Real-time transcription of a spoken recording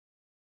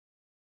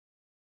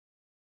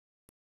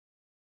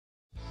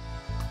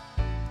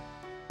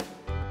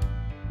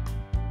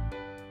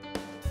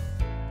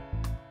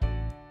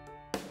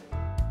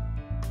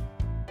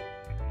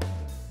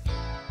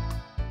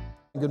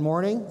Good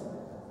morning.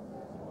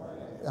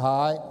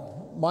 Hi,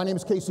 my name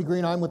is Casey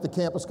Green. I'm with the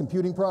Campus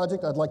Computing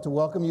Project. I'd like to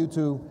welcome you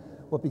to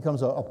what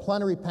becomes a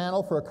plenary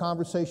panel for a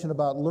conversation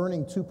about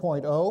Learning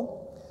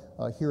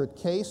 2.0 here at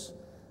CASE.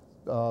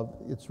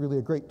 It's really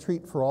a great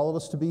treat for all of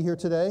us to be here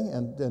today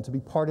and to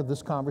be part of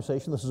this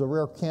conversation. This is a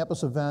rare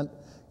campus event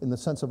in the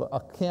sense of a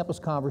campus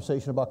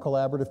conversation about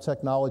collaborative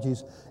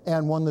technologies,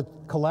 and one that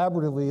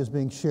collaboratively is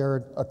being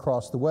shared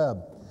across the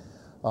web.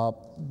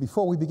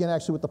 Before we begin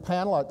actually with the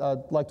panel,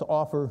 I'd like to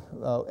offer,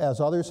 as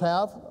others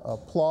have,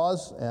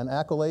 applause and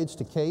accolades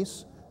to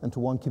CASE and to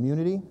One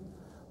Community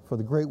for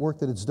the great work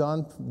that it's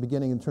done,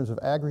 beginning in terms of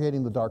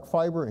aggregating the dark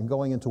fiber and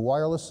going into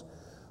wireless.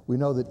 We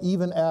know that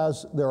even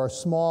as there are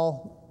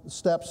small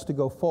steps to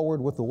go forward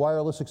with the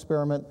wireless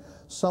experiment,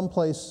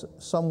 someplace,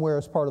 somewhere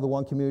as part of the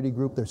One Community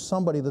group, there's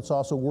somebody that's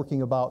also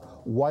working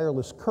about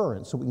wireless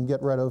current so we can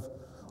get rid of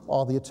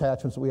all the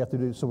attachments that we have to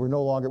do. So we're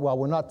no longer, well,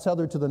 we're not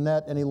tethered to the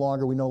net any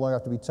longer. We no longer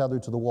have to be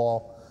tethered to the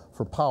wall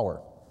for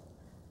power.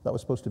 That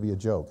was supposed to be a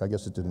joke. I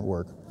guess it didn't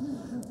work.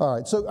 All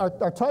right, so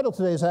our title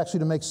today is actually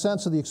to make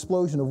sense of the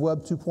explosion of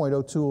Web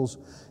 2.0 tools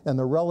and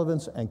their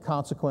relevance and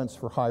consequence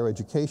for higher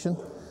education.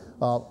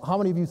 How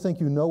many of you think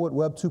you know what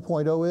Web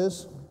 2.0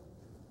 is?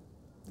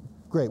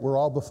 Great, we're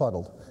all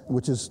befuddled,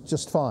 which is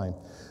just fine.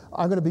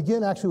 I'm going to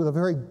begin actually with a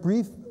very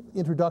brief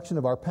introduction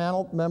of our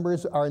panel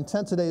members. Our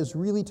intent today is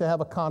really to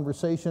have a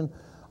conversation.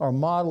 Our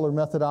model or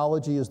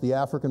methodology is the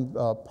African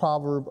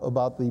proverb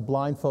about the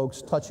blind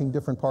folks touching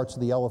different parts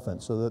of the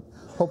elephant, so that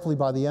hopefully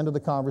by the end of the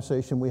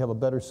conversation we have a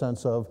better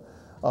sense of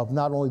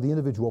not only the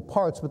individual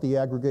parts, but the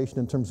aggregation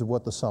in terms of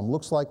what the sum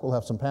looks like. We'll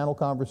have some panel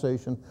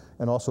conversation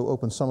and also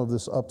open some of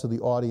this up to the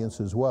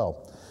audience as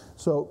well.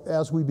 So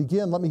as we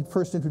begin, let me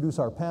first introduce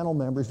our panel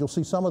members. You'll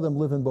see some of them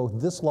live in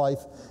both this life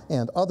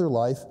and other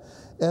life.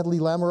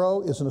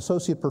 Lamoureux is an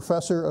associate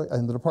professor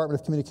in the Department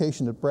of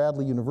Communication at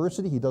Bradley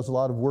University. He does a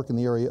lot of work in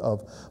the area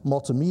of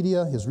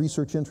multimedia. His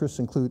research interests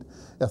include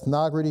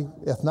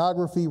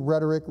ethnography,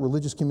 rhetoric,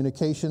 religious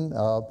communication,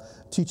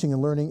 teaching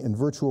and learning in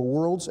virtual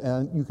worlds.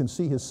 And you can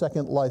see his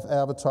Second Life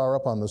avatar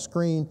up on the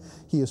screen.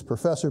 He is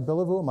Professor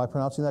Ballroom. Am I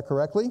pronouncing that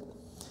correctly?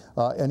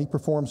 And he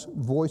performs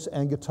voice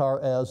and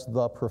guitar as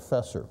the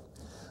professor.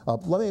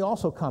 Let me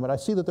also comment, I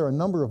see that there are a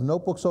number of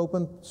notebooks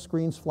open,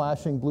 screens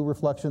flashing, blue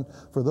reflection.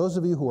 For those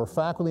of you who are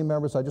faculty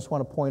members, I just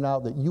want to point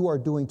out that you are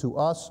doing to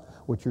us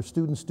what your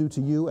students do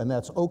to you, and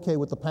that's okay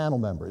with the panel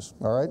members,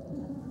 all right?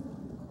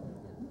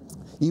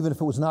 Even if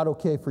it was not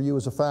okay for you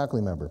as a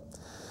faculty member.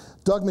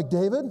 Doug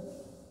McDavid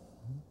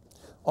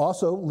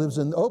also lives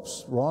in,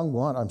 oops, wrong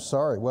one, I'm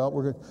sorry. Well,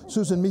 we're going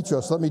Susan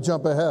Mitros, let me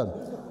jump ahead.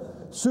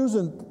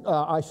 Susan,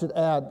 I should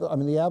add, I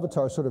mean, the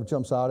avatar sort of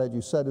jumps out at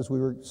you, said as we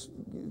were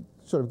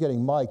sort of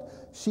getting mic'd,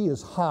 she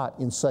is hot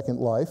in Second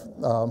Life.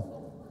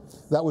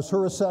 That was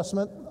her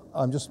assessment.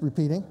 I'm just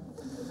repeating.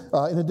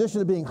 In addition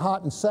to being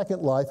hot in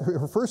Second Life,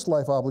 her First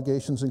Life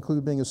obligations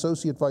include being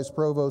Associate Vice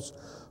Provost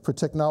for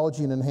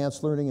Technology and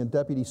Enhanced Learning and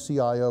Deputy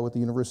CIO at the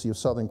University of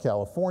Southern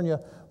California.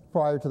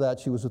 Prior to that,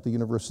 she was at the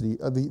University,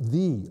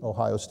 the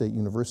Ohio State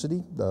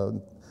University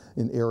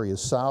in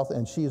areas south,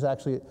 and she is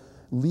actually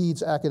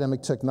leads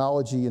academic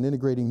technology and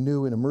integrating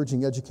new and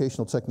emerging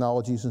educational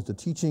technologies into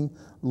teaching,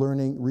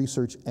 learning,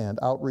 research, and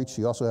outreach.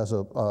 She also has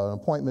an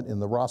appointment in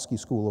the Roski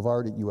School of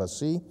Art at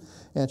USC,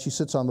 and she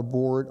sits on the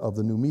board of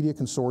the New Media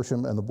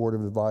Consortium and the board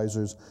of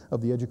advisors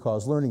of the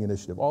EDUCAUSE Learning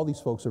Initiative. All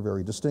these folks are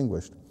very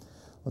distinguished.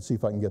 Let's see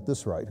if I can get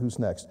this right. Who's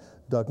next?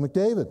 Doug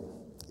McDavid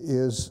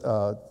is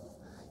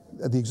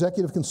the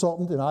executive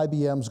consultant in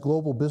IBM's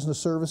Global Business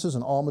Services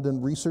and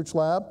Almaden Research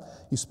Lab.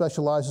 He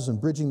specializes in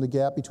bridging the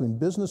gap between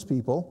business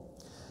people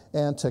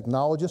and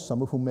technologists,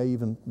 some of whom may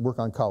even work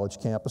on college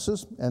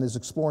campuses, and is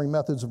exploring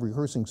methods of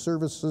rehearsing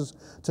services,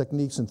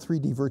 techniques in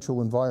 3D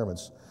virtual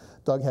environments.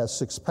 Doug has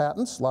 6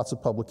 patents, lots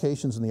of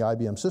publications in the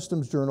IBM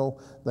Systems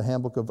Journal, the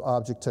Handbook of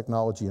Object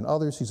Technology, and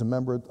others. He's a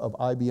member of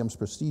IBM's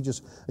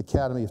prestigious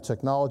Academy of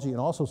Technology and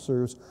also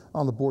serves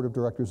on the board of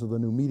directors of the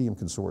New Medium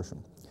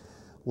Consortium.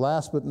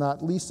 Last but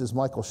not least is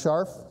Michael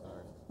Scharf.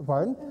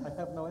 Pardon? I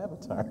have no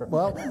avatar.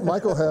 Well,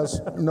 Michael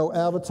has no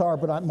avatar,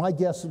 but my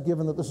guess,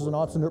 given that this is an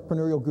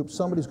entrepreneurial group,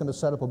 somebody's going to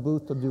set up a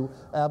booth to do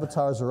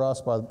avatars or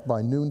us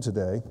by noon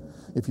today,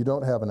 if you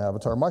don't have an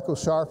avatar. Michael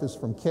Scharf is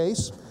from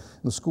CASE,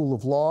 in the School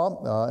of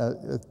Law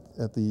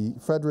at the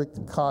Frederick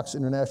Cox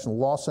International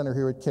Law Center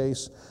here at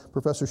CASE.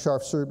 Professor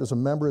Scharf served as a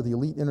member of the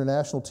elite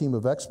international team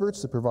of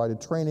experts that provided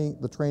training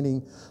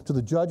to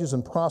the judges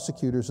and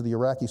prosecutors of the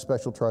Iraqi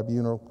Special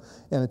Tribunal,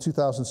 and in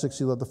 2006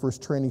 he led the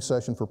first training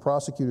session for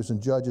prosecutors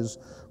and judges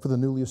for the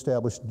newly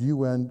established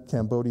UN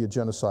Cambodia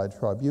Genocide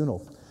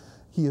Tribunal.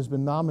 He has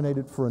been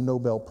nominated for a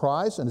Nobel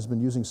Prize and has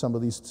been using some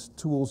of these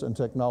tools and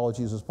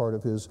technologies as part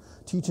of his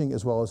teaching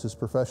as well as his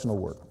professional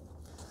work.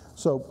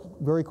 So,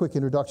 very quick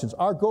introductions.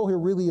 Our goal here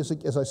really is,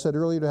 as I said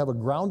earlier, to have a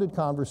grounded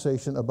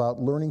conversation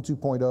about Learning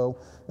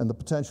 2.0 and the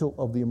potential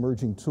of the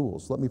emerging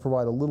tools. Let me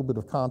provide a little bit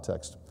of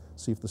context,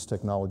 see if this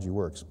technology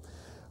works.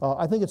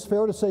 I think it's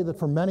fair to say that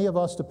for many of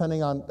us,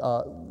 depending on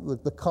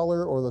the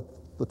color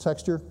or the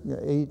texture,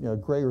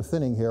 gray or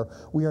thinning here.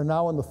 We are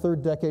now in the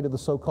third decade of the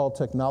so-called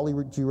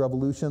technology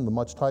revolution, the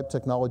much-typed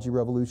technology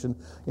revolution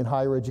in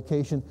higher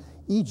education.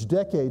 Each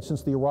decade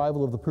since the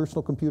arrival of the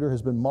personal computer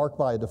has been marked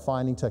by a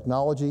defining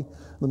technology.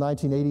 In the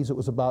 1980s, it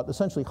was about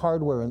essentially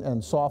hardware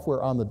and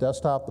software on the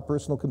desktop, the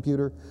personal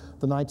computer.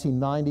 The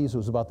 1990s, it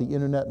was about the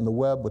internet and the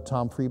web, what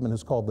Tom Friedman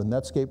has called the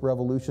Netscape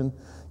revolution,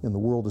 and the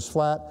world is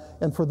flat.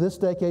 And for this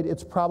decade,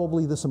 it's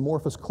probably this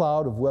amorphous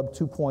cloud of Web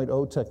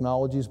 2.0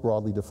 technologies,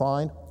 broadly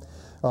defined.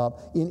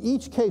 In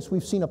each case,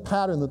 we've seen a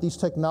pattern that these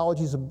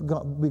technologies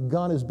have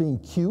begun as being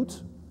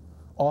cute,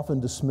 often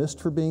dismissed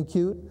for being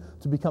cute,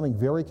 to becoming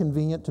very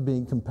convenient, to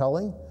being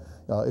compelling.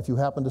 If you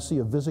happen to see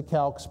a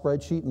VisiCalc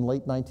spreadsheet in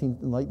late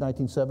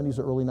 1970s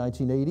or early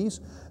 1980s,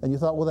 and you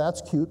thought, well,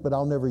 that's cute, but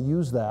I'll never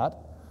use that.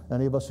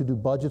 Any of us who do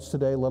budgets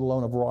today, let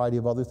alone a variety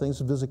of other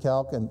things,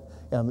 VisiCalc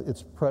and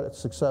its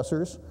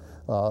successors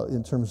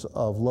in terms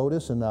of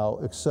Lotus and now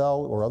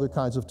Excel or other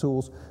kinds of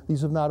tools,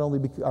 these have not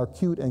only are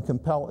cute and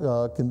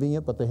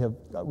convenient, but they have,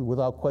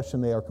 without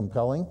question, they are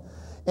compelling.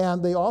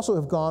 And they also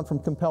have gone from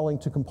compelling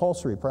to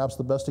compulsory. Perhaps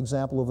the best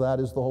example of that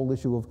is the whole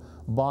issue of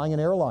buying an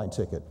airline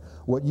ticket.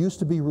 What used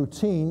to be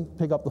routine,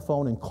 pick up the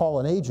phone and call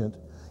an agent,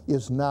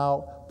 is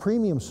now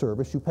premium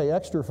service. You pay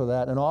extra for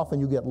that, and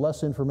often you get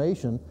less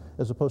information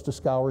as opposed to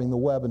scouring the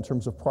web in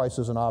terms of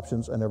prices and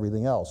options and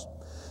everything else.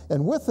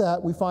 And with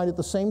that, we find at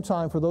the same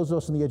time, for those of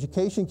us in the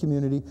education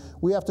community,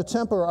 we have to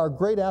temper our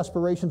great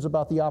aspirations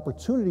about the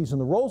opportunities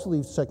and the roles of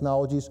these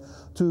technologies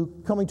to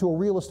coming to a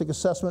realistic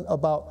assessment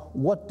about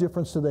what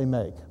difference do they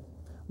make.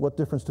 What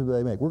difference do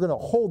they make? We're going to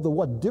hold the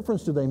what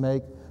difference do they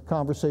make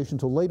conversation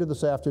till later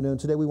this afternoon.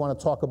 Today we want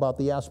to talk about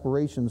the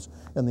aspirations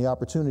and the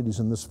opportunities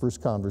in this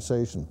first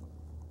conversation.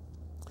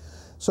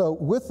 So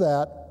with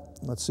that,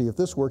 let's see if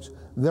this works.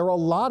 There are a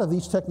lot of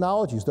these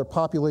technologies. They're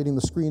populating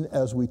the screen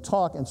as we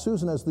talk. And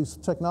Susan, as these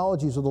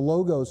technologies or the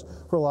logos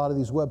for a lot of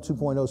these Web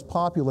 2.0s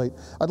populate,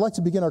 I'd like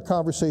to begin our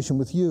conversation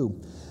with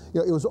you.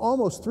 It was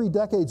almost 3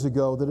 decades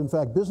ago that, in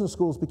fact, business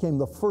schools became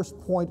the first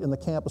point in the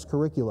campus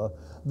curricula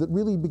that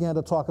really began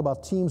to talk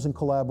about teams and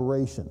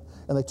collaboration.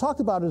 And they talked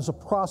about it as a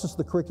process of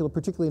the curricula,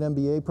 particularly in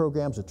MBA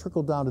programs. It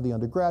trickled down to the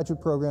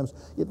undergraduate programs.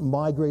 It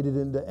migrated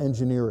into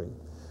engineering.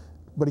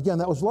 But again,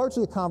 that was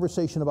largely a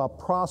conversation about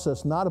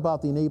process, not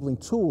about the enabling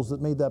tools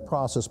that made that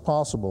process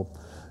possible.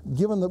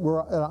 Given that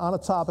we're on a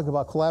topic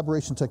about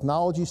collaboration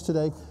technologies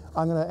today,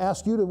 I'm going to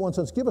ask you to, in one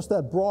sense, give us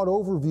that broad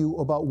overview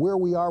about where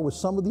we are with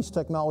some of these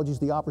technologies,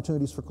 the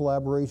opportunities for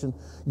collaboration,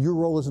 your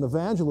role as an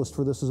evangelist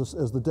for this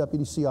as the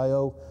Deputy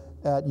CIO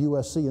at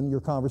USC, and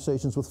your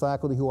conversations with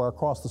faculty who are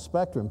across the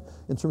spectrum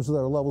in terms of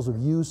their levels of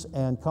use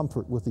and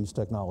comfort with these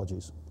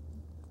technologies.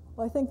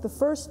 Well, I think the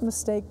first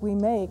mistake we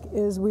make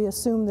is we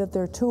assume that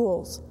they're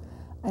tools.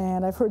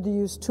 And I've heard the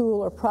use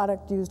tool or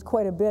product used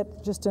quite a bit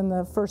just in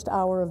the first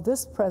hour of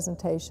this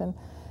presentation.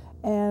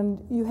 And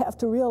you have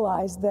to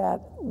realize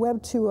that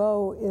Web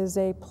 2.0 is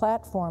a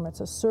platform, it's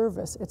a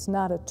service, it's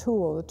not a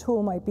tool. The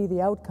tool might be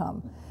the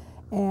outcome.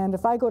 And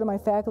if I go to my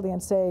faculty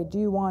and say, do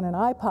you want an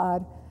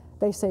iPod?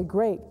 They say,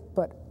 great,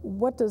 but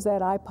what does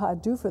that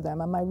iPod do for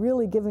them? Am I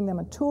really giving them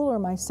a tool, or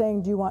am I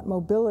saying, do you want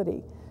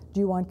mobility? Do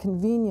you want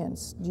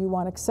convenience? Do you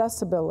want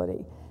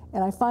accessibility?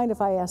 And I find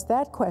if I ask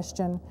that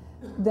question,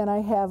 then I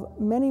have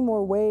many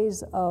more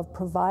ways of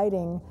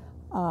providing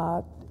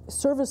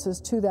services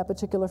to that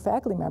particular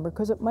faculty member,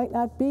 because it might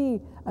not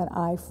be an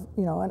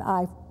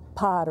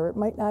iPod, or it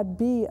might not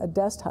be a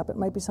desktop. It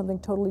might be something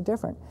totally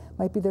different. It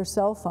might be their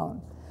cell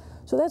phone.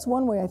 So that's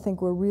one way I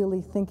think we're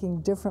really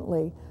thinking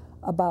differently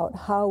about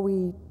how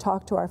we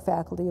talk to our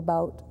faculty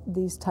about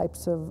these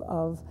types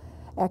of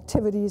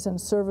activities and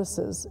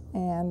services.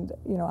 And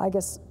I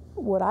guess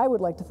what I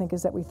would like to think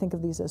is that we think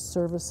of these as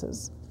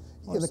services.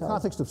 In the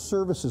context of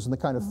services and the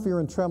kind of fear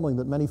and trembling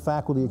that many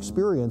faculty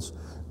experience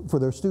for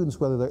their students,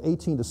 whether they're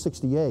 18 to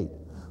 68,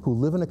 who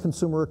live in a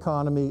consumer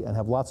economy and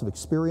have lots of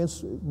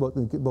experience,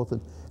 both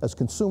as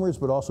consumers,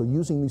 but also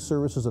using these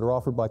services that are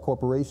offered by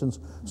corporations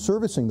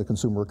servicing the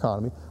consumer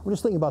economy. We're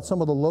just thinking about some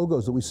of the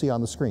logos that we see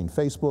on the screen: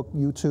 Facebook,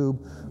 YouTube,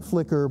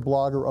 Flickr,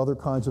 Blogger, other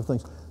kinds of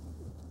things.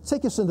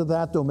 Take us into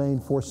that domain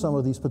for some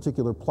of these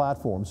particular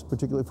platforms,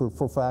 particularly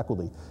for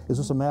faculty. Is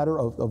this a matter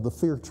of the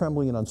fear,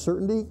 trembling, and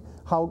uncertainty?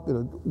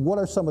 What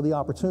are some of the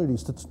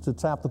opportunities to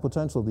tap the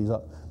potential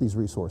of these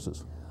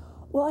resources?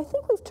 Well, I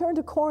think we've turned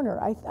a corner.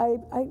 I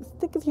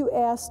think if you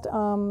asked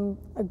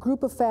a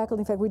group of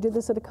faculty, in fact, we did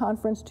this at a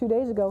conference 2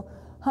 days ago,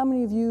 how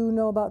many of you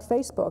know about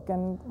Facebook?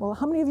 And, well,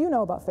 how many of you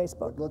know about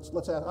Facebook?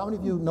 Let's ask, how many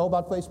of you know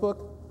about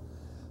Facebook?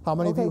 How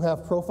many of you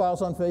have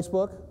profiles on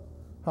Facebook?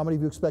 How many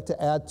of you expect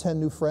to add 10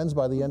 new friends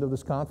by the end of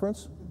this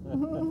conference?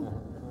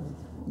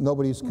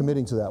 Nobody's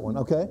committing to that one,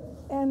 okay?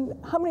 And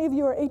how many of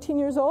you are 18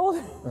 years old?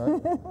 All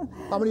right.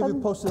 How many of you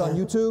posted on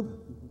YouTube?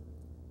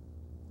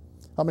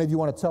 How many of you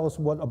want to tell us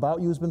what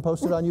about you has been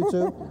posted on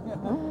YouTube?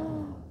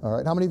 All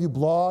right. How many of you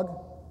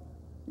blog?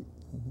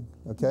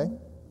 Okay.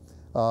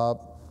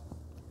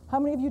 How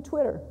many of you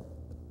Twitter?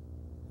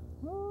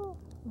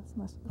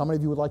 How many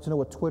of you would like to know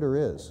what Twitter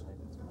is?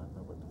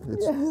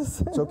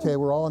 It's okay,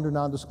 we're all under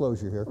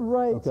non-disclosure here.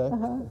 Right. Okay.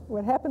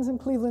 What happens in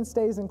Cleveland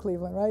stays in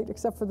Cleveland, right?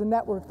 Except for the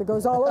network that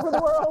goes all over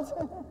the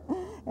world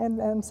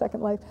and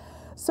Second Life.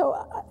 So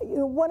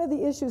one of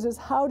the issues is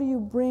how do you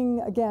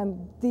bring,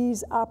 again,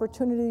 these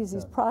opportunities,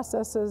 these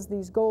processes,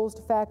 these goals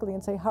to faculty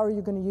and say, how are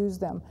you going to use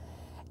them?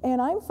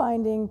 And I'm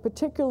finding,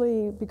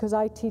 particularly because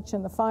I teach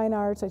in the fine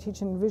arts, I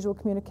teach in visual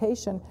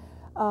communication,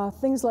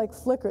 things like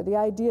Flickr, the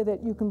idea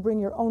that you can bring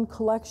your own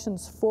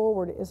collections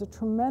forward is a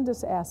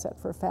tremendous asset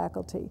for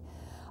faculty.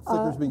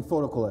 Flickr's being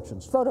photo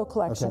collections. Photo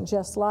collections,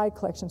 just slide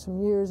collections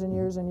from years and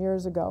years and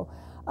years ago.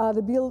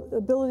 The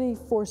ability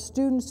for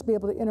students to be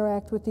able to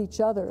interact with each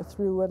other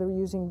through whether we're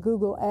using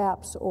Google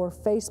Apps or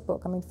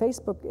Facebook. I mean,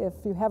 Facebook, if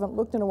you haven't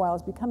looked in a while,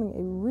 is becoming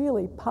a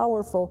really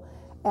powerful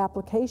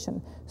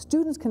application.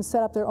 Students can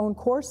set up their own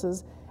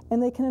courses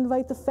and they can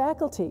invite the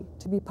faculty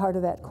to be part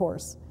of that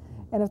course.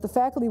 And if the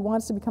faculty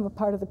wants to become a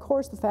part of the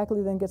course, the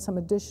faculty then gets some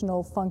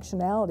additional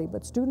functionality.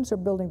 But students are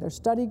building their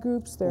study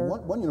groups.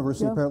 One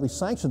university apparently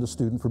sanctioned a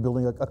student for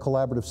building a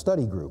collaborative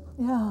study group.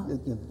 Yeah.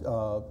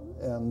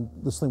 And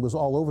this thing was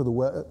all over the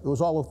web. It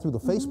was all through the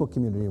Facebook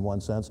community in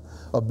one sense,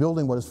 of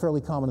building what is fairly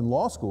common in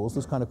law schools,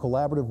 this kind of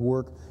collaborative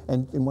work.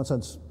 And in one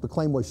sense, the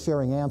claim was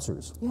sharing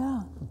answers.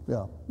 Yeah.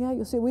 Yeah. Yeah,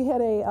 you see, we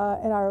had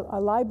our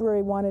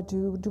library wanted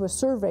to do a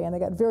survey, and they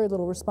got very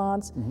little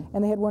response,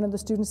 and they had one of the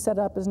students set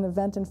up as an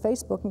event in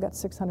Facebook and got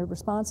 600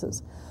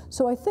 responses.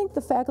 So I think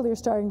the faculty are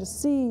starting to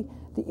see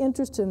the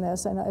interest in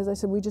this, and as I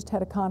said, we just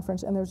had a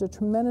conference, and there's a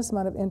tremendous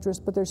amount of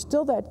interest, but there's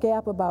still that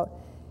gap about,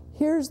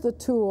 here's the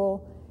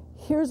tool,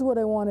 here's what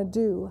I want to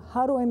do,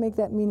 how do I make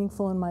that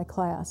meaningful in my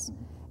class?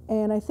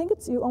 And I think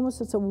it's a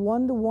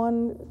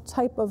one-to-one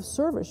type of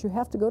service. You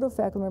have to go to a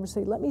faculty member and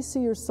say, let me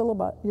see your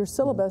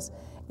syllabus,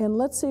 and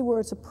let's see where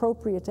it's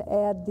appropriate to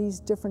add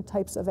these different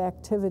types of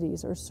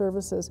activities or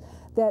services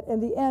that in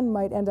the end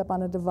might end up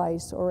on a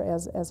device or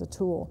as a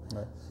tool.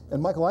 Right.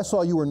 And Michael, I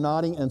saw you were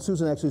nodding, and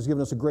Susan actually has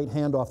given us a great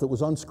handoff that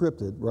was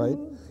unscripted, right?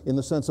 In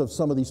the sense of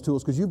some of these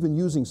tools, because you've been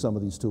using some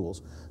of these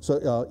tools.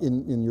 So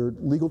in your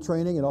legal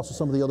training and also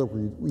some of the other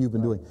work you've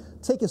been doing.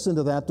 Take us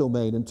into that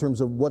domain in terms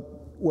of what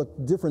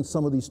difference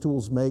some of these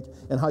tools make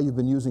and how you've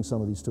been using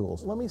some of these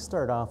tools. Let me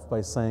start off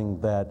by saying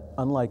that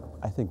unlike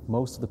I think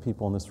most of the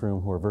people in this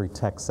room who are very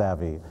tech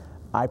savvy,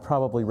 I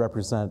probably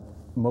represent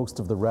most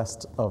of the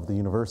rest of the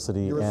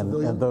university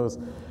and those.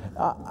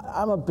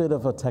 I'm a bit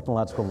of a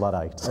technological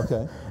Luddite.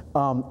 Okay.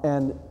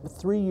 And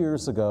 3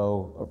 years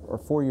ago, or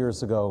 4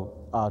 years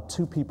ago,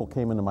 two people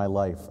came into my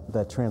life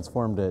that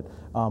transformed it.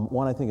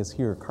 One I think is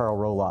here, Carl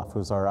Roloff,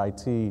 who's our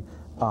IT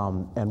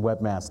and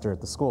webmaster at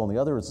the school, and the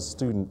other is a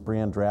student,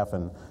 Brianne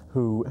Draffin,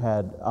 who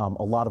had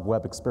a lot of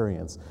web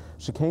experience.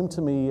 She came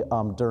to me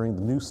during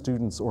the new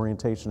students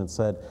orientation and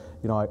said,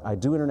 you know, I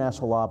do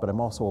international law, but I'm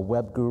also a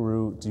web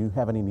guru. Do you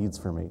have any needs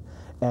for me?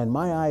 And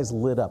my eyes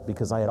lit up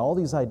because I had all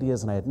these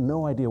ideas and I had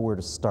no idea where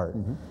to start.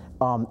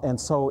 And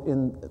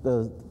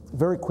so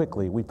very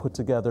quickly, we put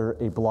together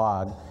a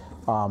blog,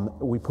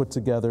 we put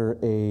together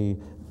a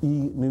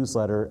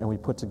e-newsletter, and we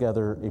put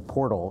together a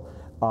portal.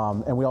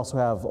 And we also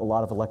have a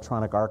lot of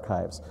electronic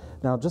archives.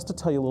 Now, just to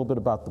tell you a little bit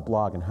about the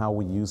blog and how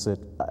we use it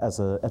as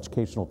an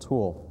educational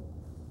tool,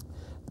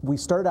 we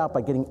started out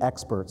by getting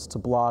experts to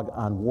blog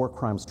on war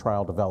crimes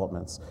trial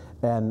developments.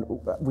 And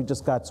we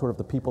just got sort of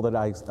the people that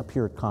I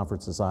appear at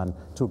conferences on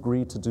to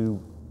agree to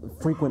do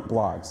frequent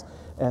blogs.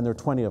 And there are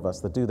 20 of us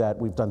that do that.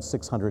 We've done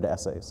 600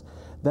 essays.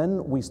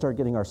 Then we started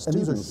getting our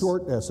students. And these are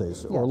short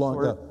essays or long?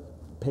 Short,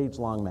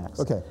 page-long max.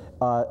 Okay.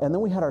 And then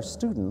we had our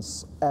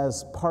students,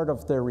 as part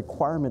of their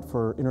requirement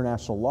for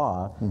international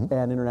law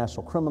and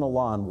international criminal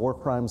law and war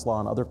crimes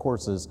law and other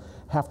courses,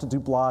 have to do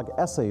blog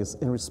essays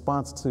in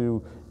response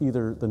to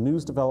either the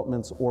news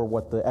developments or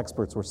what the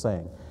experts were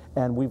saying.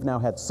 And we've now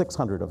had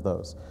 600 of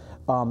those.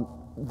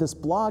 This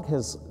blog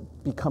has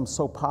become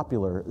so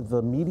popular,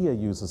 the media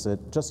uses it.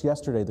 Just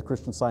yesterday, the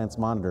Christian Science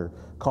Monitor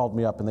called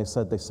me up and they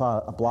said they saw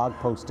a blog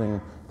posting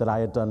that I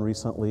had done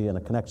recently in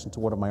a connection to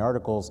one of my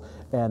articles,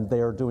 and they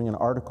are doing an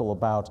article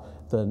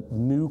about the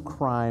new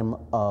crime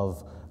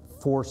of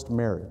forced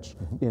marriage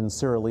in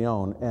Sierra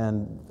Leone.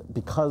 And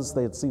because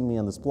they had seen me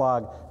on this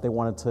blog, they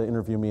wanted to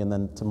interview me, and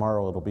then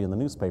tomorrow it'll be in the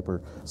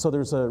newspaper. So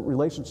there's a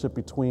relationship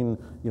between,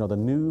 you know, the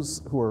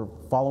news who are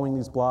following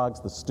these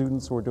blogs, the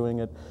students who are doing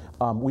it.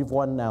 We've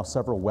won now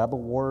several web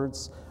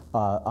awards.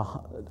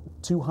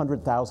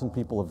 200,000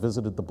 people have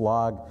visited the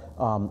blog,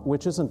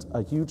 which isn't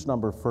a huge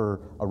number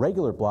for a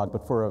regular blog,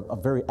 but for a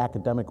very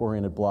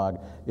academic-oriented blog,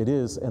 it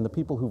is. And the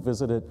people who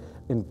visit it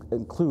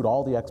include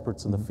all the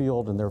experts in the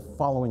field, and they're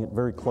following it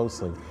very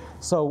closely.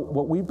 So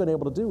what we've been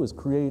able to do is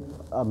create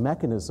a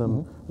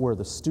mechanism where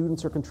the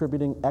students are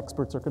contributing,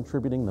 experts are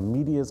contributing, the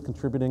media is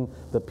contributing,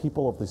 the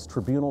people of these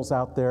tribunals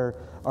out there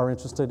are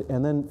interested,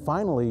 and then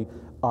finally,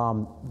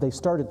 they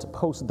started to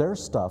post their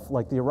stuff.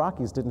 Like the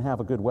Iraqis didn't have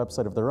a good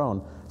website of their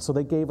own, so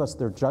they gave us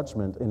their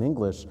judgment in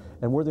English,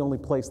 and we're the only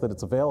place that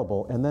it's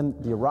available. And then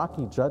the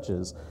Iraqi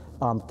judges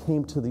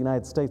came to the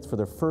United States for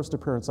their first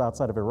appearance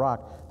outside of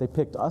Iraq. They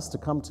picked us to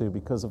come to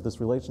because of this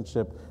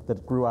relationship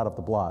that grew out of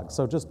the blog.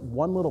 So just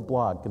one little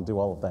blog can do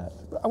all of that.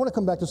 I want to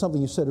come back to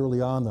something you said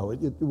early on, though.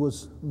 It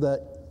was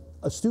that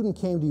a student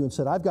came to you and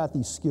said, I've got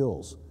these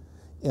skills,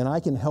 and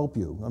I can help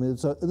you. I mean,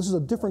 this is a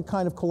different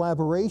kind of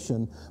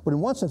collaboration, but in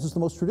one sense, it's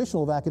the most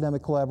traditional of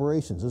academic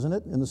collaborations, isn't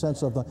it? In the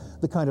sense of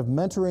the kind of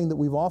mentoring that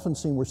we've often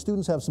seen, where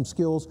students have some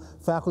skills,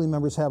 faculty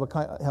members have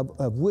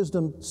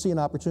wisdom, see an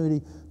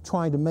opportunity,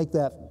 trying to make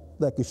that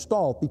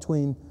gestalt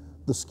between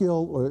the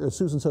skill, or as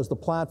Susan says, the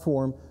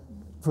platform,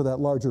 for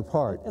that larger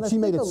part. And she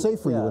made it safe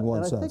for you in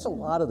one sense. And I think a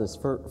lot of this,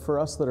 for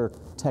us that are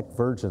tech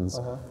virgins,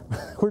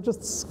 we're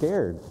just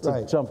scared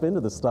to jump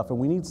into this stuff, and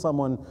we need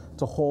someone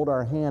to hold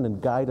our hand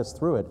and guide us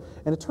through it.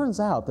 And it turns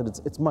out that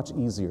it's much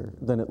easier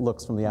than it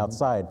looks from the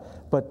outside.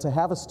 But to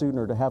have a student,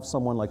 or to have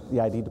someone like the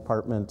ID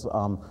department,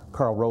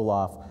 Carl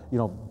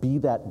Roloff, be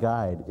that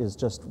guide is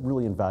just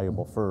really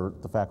invaluable for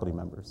the faculty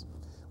members.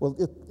 Well,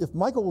 if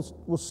Michael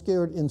was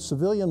scared in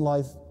civilian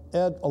life,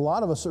 Ed, a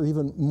lot of us are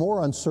even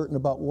more uncertain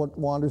about what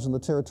wanders in the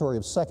territory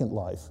of Second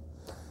Life.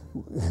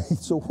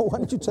 So why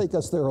don't you take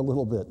us there a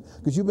little bit?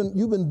 Because you've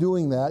been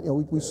doing that.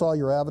 We saw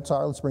your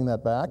avatar. Let's bring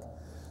that back.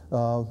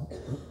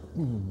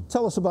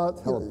 Tell us about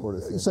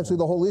essentially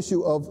the whole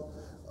issue of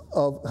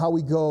how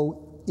we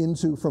go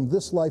from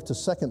this life to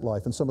Second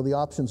Life, and some of the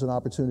options and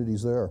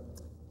opportunities there.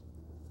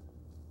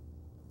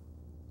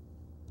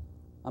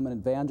 I'm an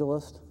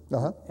evangelist,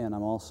 and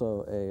I'm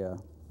also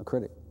a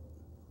critic,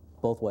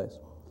 both ways.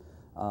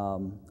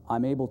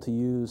 I'm able to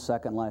use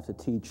Second Life to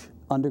teach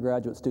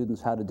undergraduate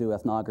students how to do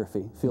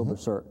ethnography, field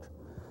research.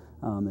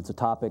 It's a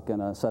topic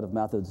and a set of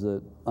methods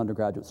that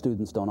undergraduate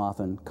students don't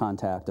often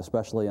contact,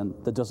 especially in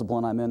the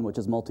discipline I'm in, which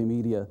is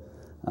multimedia,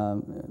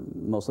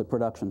 mostly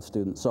production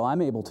students. So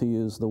I'm able to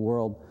use the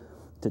world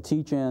to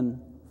teach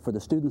in, for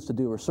the students to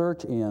do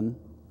research in,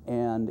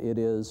 and it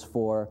is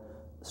for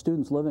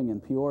students living in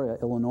Peoria,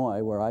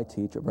 Illinois, where I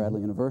teach at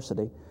Bradley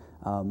University,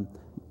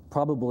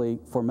 probably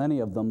for many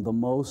of them the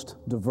most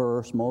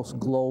diverse, most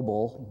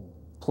global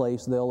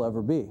place they'll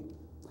ever be.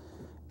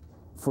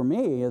 For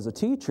me, as a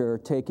teacher,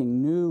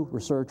 taking new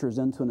researchers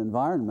into an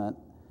environment,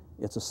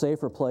 it's a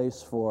safer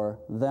place for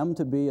them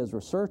to be as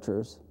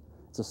researchers.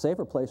 It's a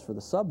safer place for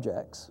the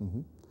subjects.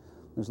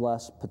 There's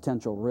less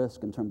potential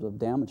risk in terms of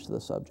damage to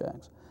the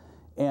subjects.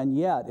 And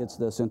yet, it's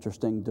this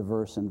interesting,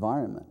 diverse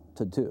environment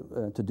to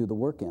do the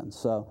work in.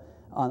 So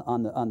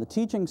on the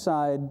teaching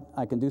side,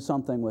 I can do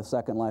something with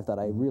Second Life that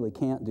I really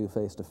can't do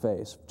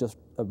face-to-face. Just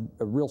a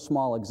real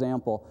small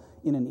example.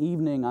 In an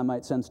evening, I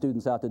might send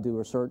students out to do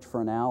research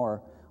for an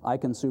hour. I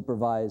can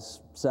supervise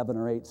 7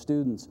 or 8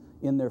 students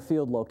in their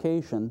field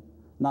location,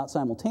 not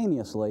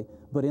simultaneously,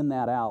 but in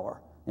that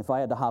hour. If I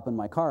had to hop in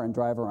my car and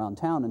drive around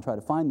town and try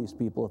to find these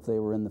people if they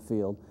were in the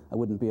field, I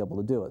wouldn't be able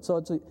to do it. So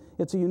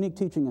it's a unique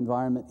teaching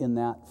environment in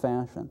that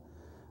fashion.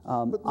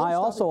 I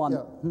also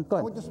go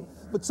ahead.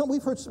 But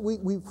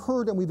we've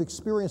heard and we've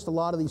experienced a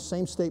lot of these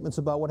same statements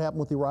about what happened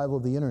with the arrival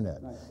of the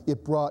internet.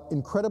 It brought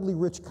incredibly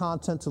rich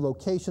content to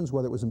locations,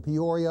 whether it was in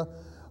Peoria,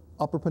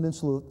 Upper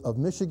Peninsula of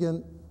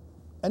Michigan,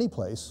 any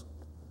place,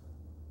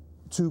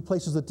 to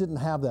places that didn't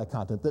have that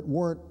content, that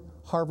weren't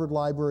Harvard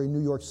Library,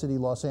 New York City,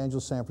 Los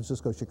Angeles, San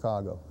Francisco,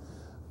 Chicago.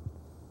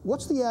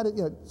 What's the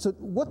added, so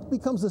what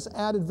becomes this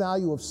added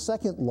value of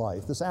Second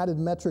Life, this added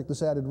metric,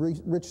 this added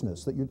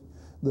richness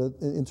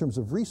that in terms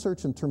of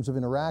research, in terms of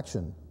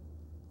interaction?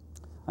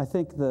 I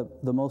think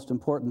the most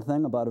important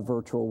thing about a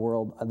virtual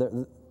world,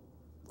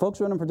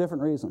 folks are in them for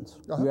different reasons.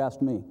 You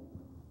asked me.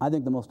 I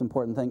think the most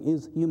important thing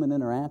is human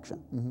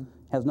interaction.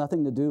 Has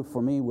nothing to do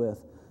for me with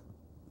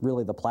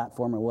really the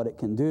platform or what it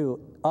can do,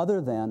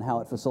 other than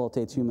how it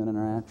facilitates human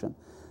interaction.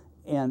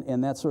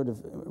 And that's sort of,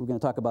 we're going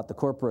to talk about the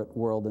corporate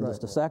world in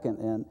just a second,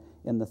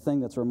 and the thing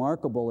that's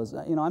remarkable is,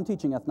 I'm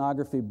teaching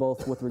ethnography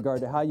both with regard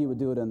to how you would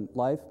do it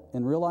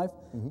in real life,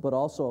 but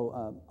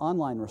also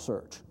online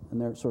research,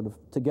 and they're sort of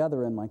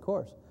together in my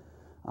course.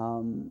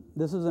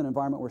 This is an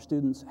environment where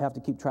students have to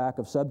keep track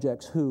of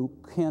subjects who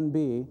can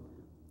be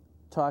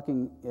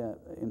talking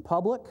in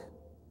public,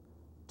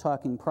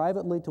 talking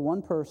privately to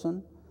one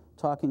person,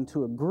 talking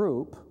to a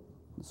group,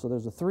 so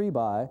there's a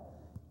 3-by,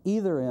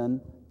 either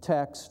in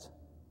text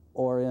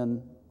or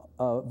in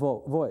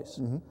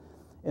voice.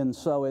 And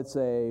so it's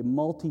a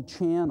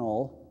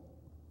multi-channel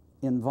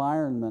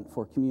environment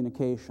for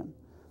communication.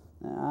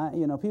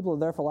 People are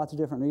there for lots of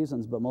different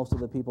reasons, but most of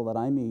the people that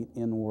I meet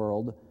in the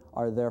world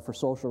are there for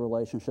social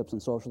relationships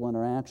and social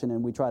interaction,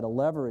 and we try to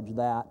leverage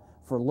that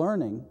for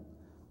learning,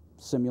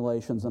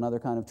 simulations and other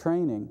kind of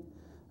training.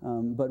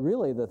 But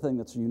really the thing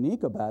that's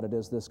unique about it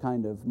is this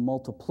kind of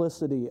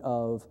multiplicity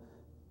of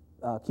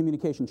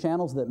communication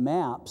channels that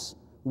maps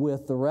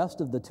with the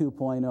rest of the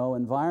 2.0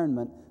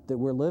 environment that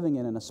we're living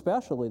in, and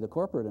especially the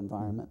corporate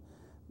environment.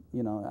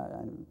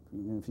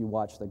 If you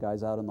watch the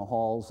guys out in the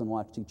halls and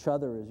watched each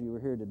other as you were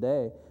here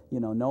today,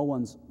 no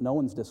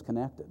one's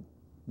disconnected.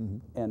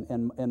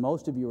 And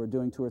most of you are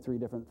doing 2 or 3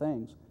 different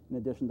things in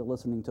addition to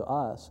listening to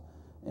us.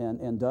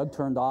 And Doug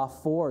turned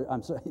off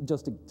 4,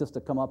 just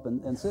to come up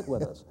and sit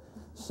with us.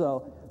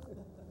 So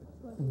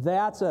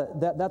That's a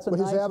But nice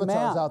his avatar's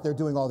map. out there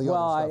doing all the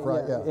other stuff,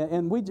 right? Yeah.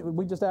 And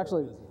we just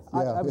actually,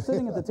 I was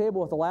sitting at the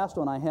table with the last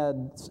one. I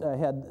had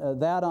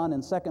that on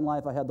in Second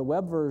Life. I had the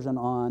web version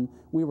on.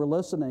 We were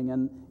listening,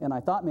 and I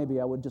thought maybe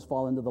I would just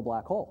fall into the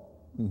black hole.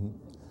 Mm-hmm.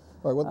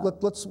 All right, well,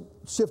 let's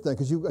shift then,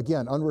 because you,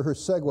 again,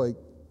 unrehearsed segue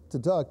to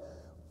Doug.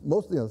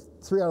 Most,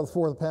 3 out of the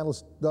 4 of the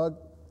panelists, Doug,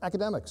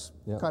 academics,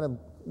 kind of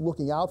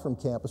looking out from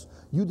campus.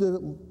 You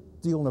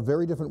deal in a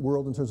very different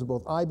world in terms of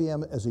both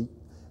IBM as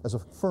a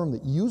firm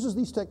that uses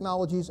these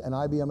technologies and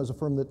IBM as a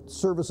firm that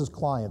services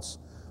clients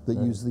that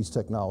use these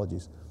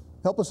technologies.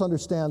 Help us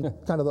understand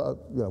kind of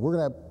we're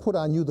going to put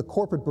on you the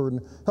corporate burden.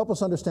 Help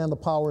us understand the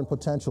power and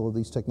potential of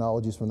these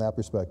technologies from that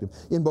perspective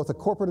in both the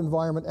corporate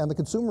environment and the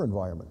consumer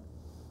environment.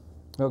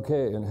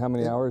 Okay, and how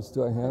many hours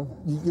do I have?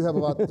 You have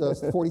about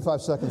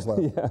 45 seconds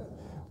left. Yeah,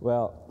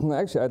 well,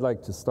 actually I'd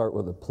like to start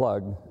with a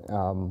plug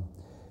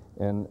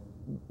and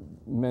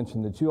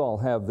mention that you all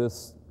have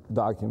this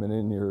document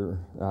in your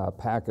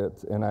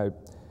packet, and I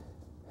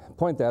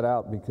point that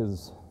out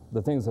because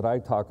the things that I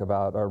talk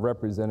about are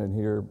represented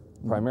here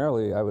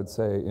primarily, I would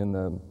say, in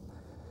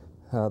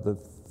the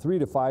 3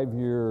 to 5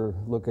 year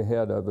look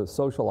ahead of a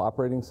social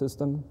operating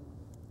system,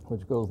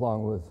 which goes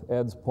along with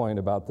Ed's point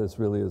about this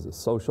really as a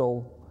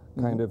social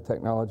kind of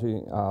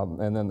technology,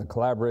 and then the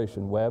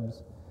collaboration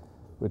webs,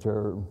 which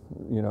are,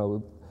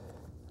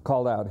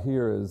 called out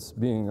here as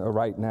being a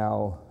right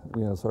now,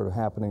 sort of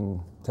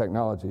happening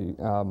technology.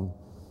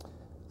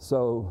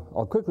 So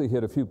I'll quickly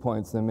hit a few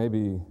points, then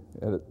maybe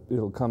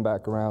it'll come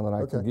back around and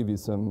I can give you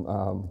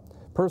some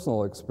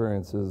personal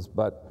experiences,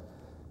 but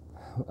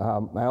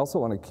I also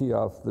want to key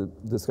off the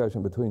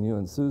discussion between you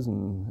and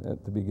Susan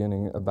at the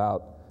beginning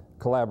about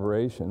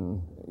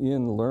collaboration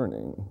in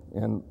learning.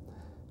 And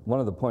one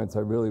of the points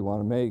I really want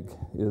to make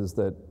is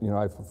that,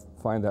 I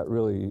find that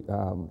really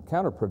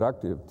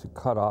counterproductive to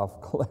cut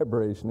off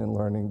collaboration in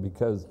learning,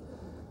 because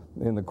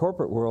in the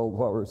corporate world,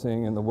 what we're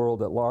seeing in the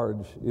world at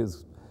large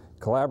is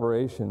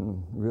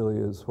collaboration really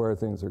is where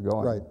things are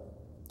going. Right.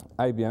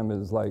 IBM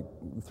is like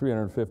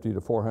 350 to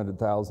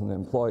 400,000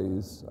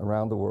 employees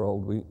around the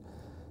world. We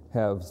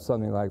have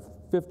something like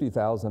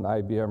 50,000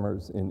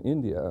 IBMers in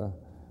India.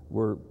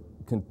 We're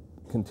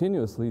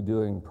continuously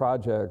doing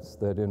projects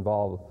that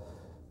involve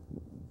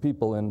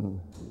people in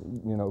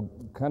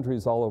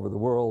countries all over the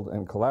world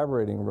and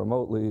collaborating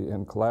remotely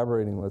and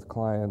collaborating with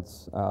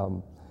clients.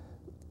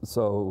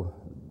 So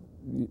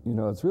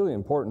it's really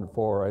important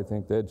for, I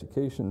think, the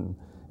education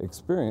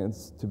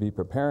experience to be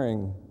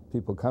preparing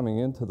people coming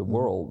into the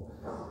world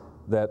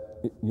that,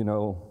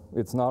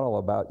 it's not all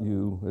about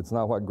you, it's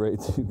not what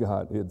grades you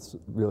got, it's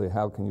really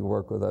how can you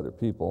work with other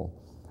people.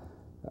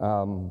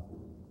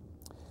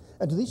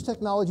 And do these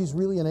technologies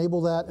really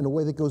enable that in a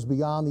way that goes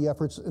beyond the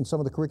efforts and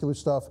some of the curricular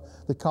stuff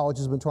that college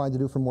has been trying to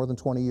do for more than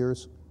 20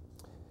 years?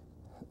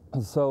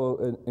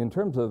 So in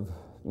terms of,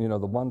 the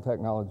one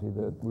technology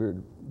that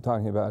we're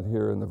talking about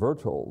here in the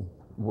virtual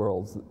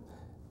worlds,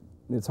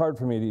 it's hard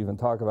for me to even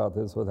talk about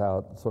this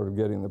without sort of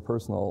getting the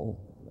personal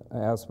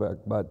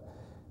aspect, but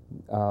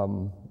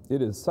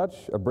it is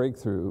such a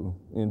breakthrough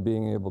in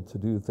being able to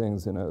do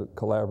things in a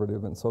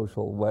collaborative and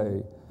social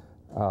way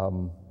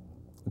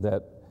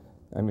that,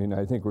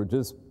 I think we're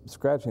just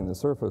scratching the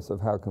surface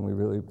of how can we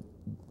really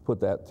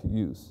put that to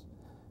use.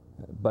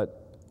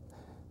 But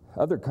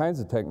other kinds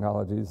of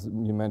technologies,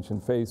 you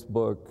mentioned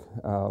Facebook,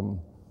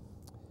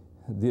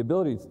 the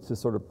ability to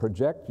sort of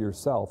project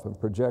yourself and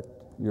project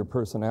your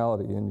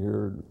personality and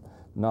your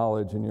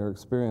knowledge and your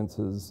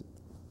experiences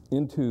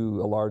into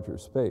a larger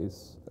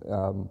space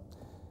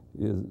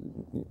is,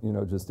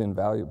 just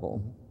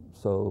invaluable.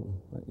 So,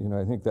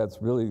 I think that's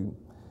really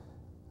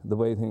the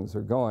way things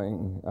are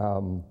going.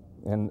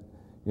 And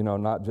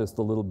not just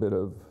a little bit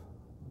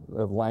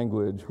of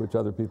language which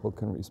other people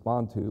can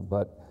respond to,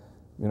 but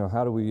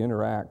how do we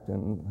interact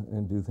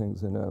and do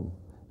things in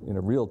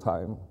a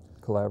real-time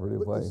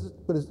collaborative way.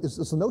 But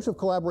is the notion of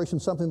collaboration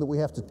something that we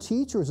have to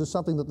teach, or is this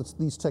something that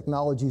these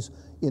technologies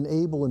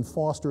enable and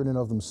foster in and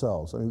of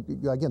themselves?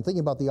 Again, thinking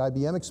about the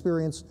IBM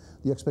experience,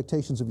 the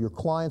expectations of your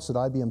clients that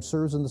IBM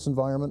serves in this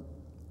environment.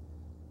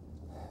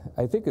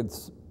 I think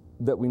it's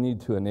that we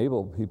need to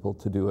enable people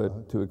to do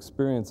it, to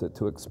experience it,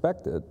 to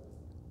expect it,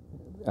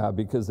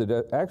 because it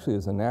actually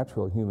is a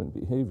natural human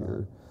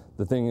behavior.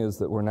 The thing is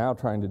that we're now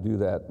trying to do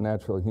that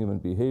natural human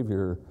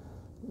behavior,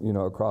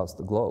 across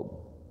the globe,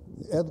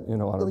 Ed,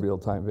 on a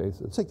real-time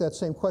basis. Take that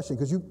same question,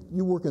 because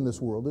you work in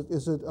this world.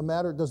 Is it a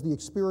matter, does the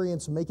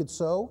experience make it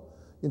so,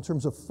 in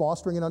terms of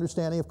fostering an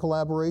understanding of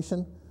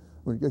collaboration?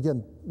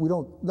 Again, we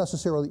don't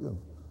necessarily,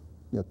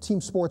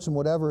 team sports and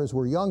whatever as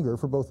we're younger,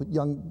 for both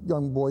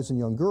young boys and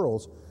young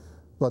girls,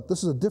 but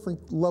this is a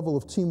different level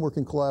of teamwork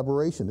and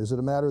collaboration. Is it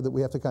a matter that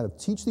we have to kind of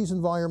teach these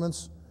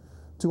environments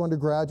to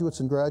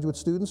undergraduates and graduate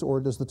students, or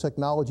does the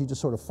technology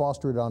just sort of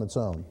foster it on its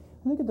own?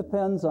 I think it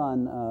depends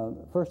on,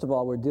 first of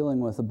all, we're dealing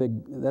with a big,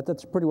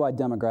 that's a pretty wide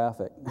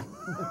demographic.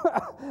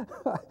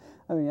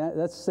 I mean,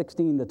 that's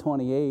 16 to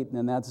 28,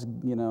 and that's,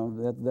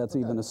 that's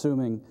even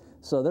assuming.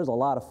 So there's a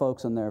lot of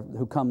folks in there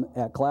who come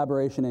at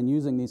collaboration and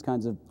using these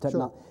kinds of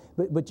technology. Sure.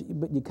 But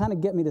you kind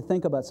of get me to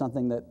think about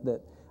something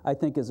that I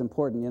think is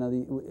important. You know,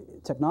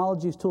 the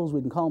technologies, tools,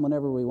 we can call them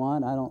whenever we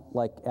want. I don't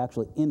like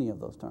actually any of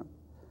those terms.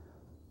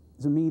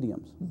 These are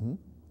mediums.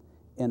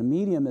 And a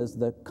medium is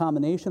the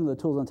combination of the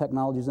tools and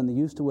technologies and the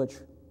use to which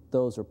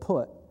those are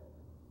put,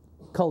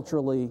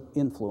 culturally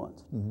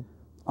influenced.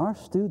 Our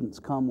students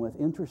come with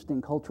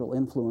interesting cultural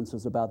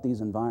influences about these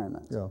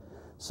environments. Yeah.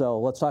 So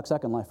let's talk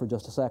Second Life for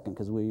just a second,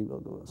 because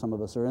some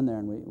of us are in there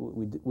and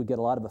we get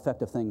a lot of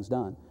effective things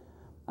done.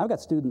 I've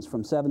got students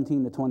from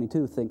 17 to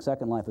 22 think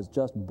Second Life is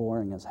just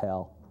boring as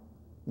hell.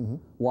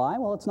 Why?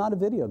 Well, it's not a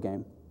video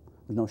game.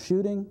 There's no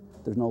shooting,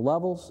 there's no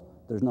levels,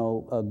 there's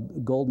no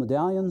gold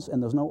medallions,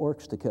 and there's no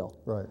orcs to kill.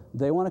 Right.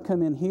 They want to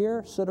come in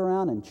here, sit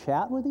around and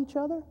chat with each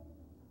other?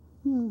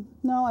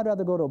 No, I'd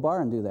rather go to a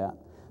bar and do that.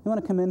 They want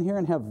to come in here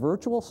and have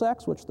virtual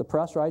sex, which the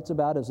press writes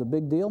about as a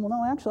big deal? Well,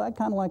 no, actually, I'd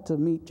kind of like to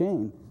meet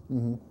Jane.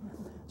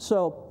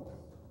 So,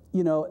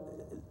 you know,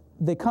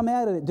 they come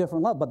at it at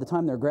different levels. By the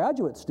time they're a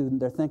graduate student,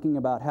 they're thinking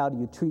about how do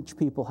you teach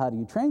people, how do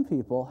you train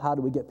people, how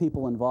do we get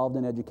people involved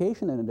in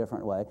education in a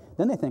different way.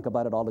 Then they think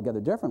about it altogether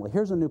differently.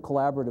 Here's a new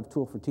collaborative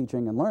tool for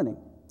teaching and learning.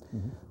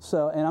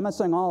 So, and I'm not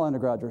saying all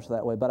undergraduates are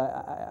that way, but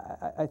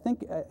I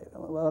think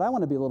what I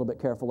want to be a little bit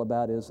careful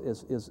about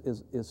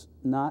is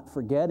not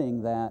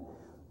forgetting that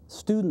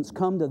students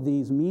come to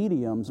these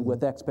mediums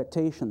with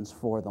expectations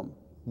for them.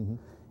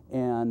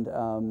 And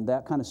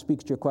that kind of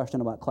speaks to your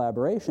question about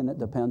collaboration. It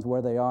depends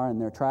where they are in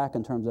their track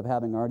in terms of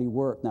having already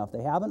worked. Now, if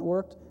they haven't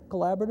worked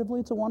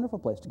collaboratively, it's a wonderful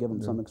place to give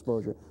them some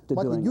exposure to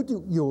Michael, doing you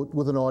it. deal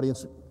with an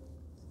audience.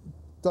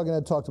 Doug and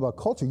Ed talked about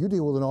culture. You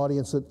deal with an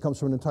audience that comes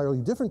from an entirely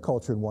different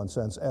culture in one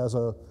sense as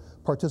a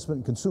participant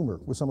and consumer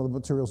with some of the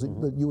materials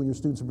that you and your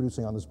students are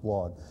producing on this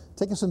blog.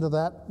 Take us into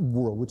that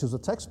world, which is a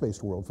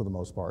text-based world for the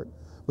most part,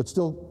 but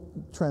still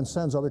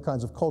transcends other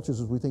kinds of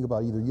cultures as we think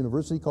about either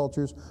university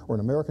cultures or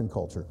an American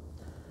culture.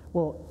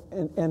 Well,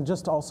 and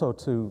just also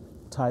to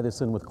tie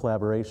this in with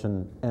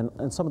collaboration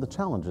and some of the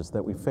challenges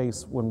that we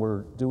face when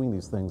we're doing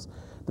these things.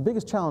 The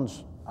biggest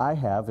challenge I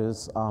have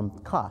is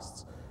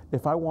costs.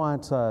 If I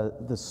want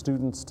the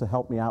students to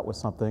help me out with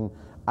something,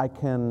 I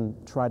can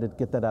try to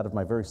get that out of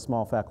my very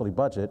small faculty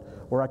budget,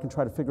 or I can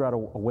try to figure out a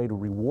way to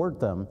reward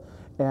them.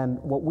 And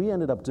what we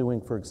ended up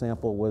doing, for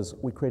example, was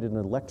we created an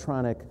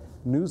electronic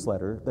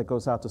newsletter that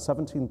goes out to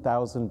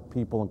 17,000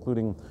 people,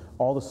 including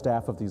all the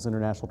staff of these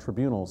international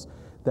tribunals,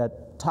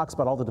 that talks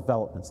about all the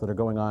developments that are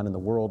going on in the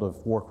world of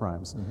war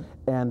crimes.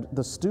 And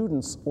the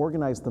students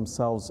organized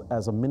themselves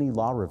as a mini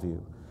law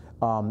review.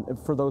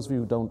 For those of you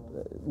who don't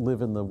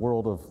live in the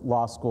world of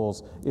law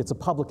schools, it's a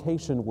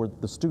publication where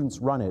the students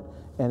run it,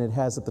 and it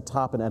has at the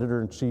top an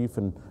editor-in-chief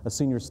and a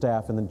senior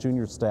staff and then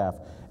junior staff.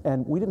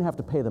 And we didn't have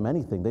to pay them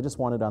anything. They just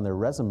wanted it on their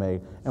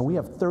resume. And we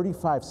have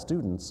 35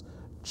 students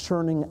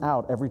churning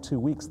out every 2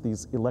 weeks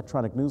these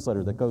electronic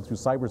newsletters that go through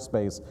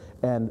cyberspace,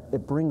 and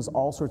it brings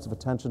all sorts of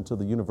attention to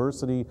the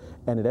university,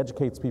 and it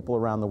educates people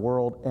around the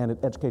world, and it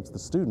educates the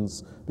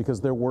students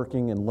because they're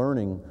working and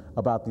learning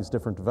about these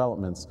different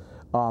developments.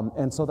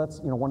 And so that's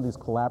one of these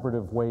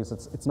collaborative ways.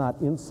 It's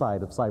not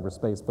inside of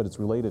cyberspace, but it's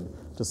related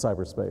to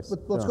cyberspace.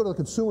 Let's go to the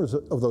consumers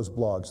of those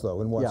blogs,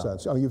 though, in one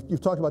sense. I mean,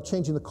 you've talked about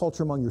changing the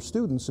culture among your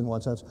students in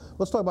one sense.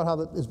 Let's talk about how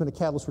that has been a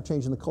catalyst for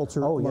changing the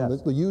culture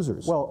among the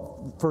users.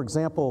 Well, for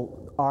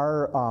example,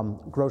 our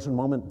Grosjean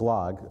Moment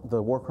blog,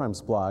 the War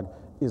Crimes blog,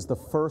 is the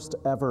first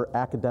ever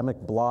academic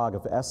blog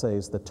of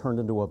essays that turned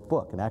into a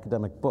book, an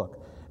academic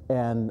book.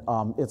 And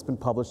it's been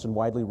published and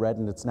widely read,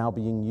 and it's now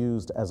being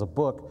used as a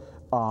book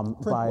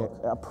by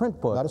a print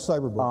book. Not a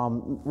cyber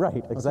book.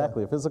 Right,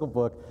 exactly. Okay. A physical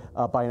book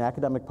by an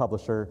academic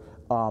publisher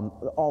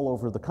all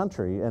over the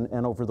country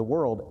and over the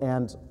world.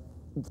 And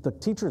the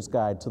teacher's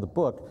guide to the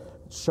book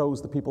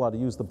shows the people how to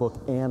use the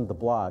book and the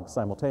blog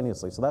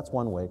simultaneously. So that's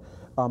one way.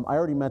 I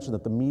already mentioned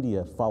that the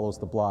media follows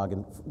the blog,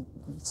 and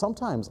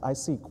sometimes I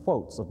see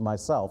quotes of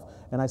myself,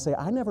 and I say,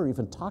 I never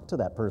even talked to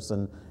that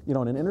person, in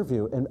an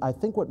interview. And I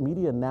think what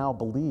media now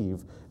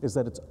believe is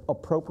that it's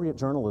appropriate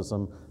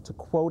journalism to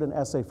quote an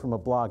essay from a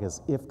blog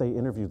as if they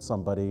interviewed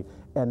somebody,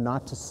 and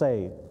not to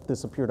say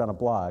this appeared on a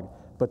blog,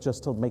 but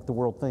just to make the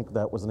world think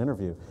that was an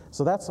interview.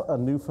 So that's a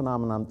new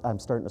phenomenon I'm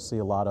starting to see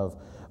a lot of.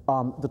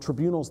 The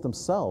tribunals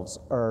themselves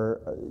are,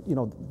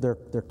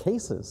 their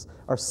cases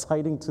are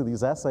citing to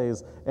these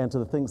essays and to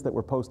the things that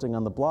we're posting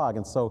on the blog.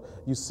 And so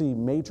you see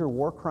major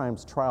war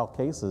crimes trial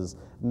cases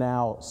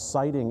now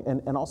citing,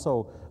 and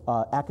also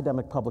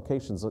academic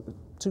publications.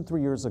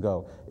 2-3 years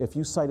ago, if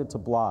you cited to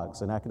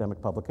blogs and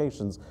academic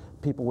publications,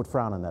 people would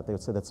frown on that. They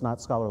would say that's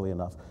not scholarly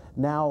enough.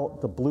 Now,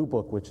 the Blue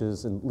Book, which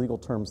is in legal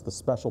terms the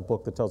special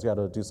book that tells you how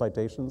to do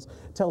citations,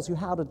 tells you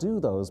how to do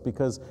those,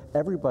 because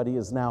everybody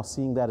is now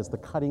seeing that as the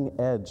cutting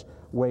edge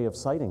way of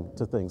citing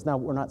to things. Now,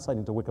 we're not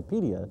citing to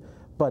Wikipedia,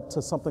 but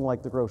to something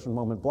like the Grosjean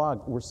Moment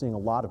blog, we're seeing a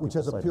lot of people which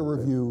has a peer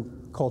review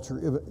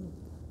culture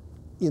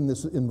in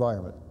this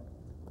environment.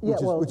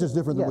 Which is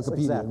different than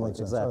Wikipedia in one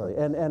sense. Exactly.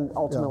 Right. And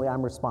ultimately,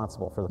 I'm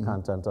responsible for the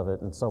content of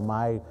it, and so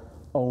my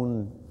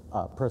own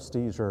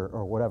prestige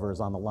or whatever is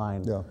on the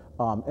line. Yeah.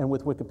 And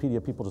with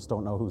Wikipedia, people just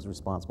don't know who's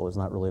responsible. There's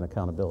not really an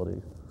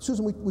accountability.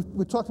 Susan,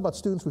 we've talked about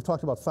students, we've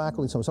talked about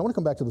faculty, so I want to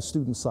come back to the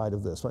student side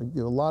of this. A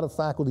lot of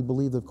faculty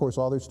believe that, of course,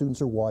 all their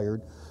students are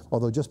wired,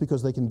 although just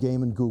because they can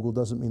game and Google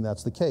doesn't mean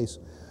that's the case.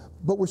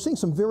 But we're seeing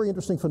some very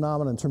interesting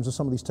phenomena in terms of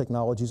some of these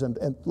technologies,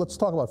 and let's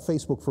talk about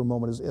Facebook for a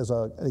moment as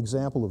an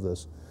example of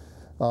this.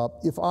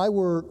 If I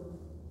were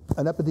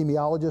an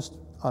epidemiologist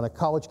on a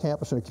college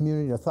campus in a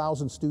community,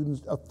 1,000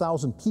 students,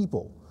 1,000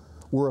 people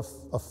were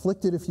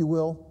afflicted, if you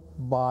will,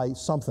 by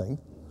something.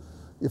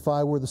 If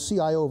I were the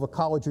CIO of a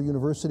college or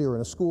university or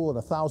in a school and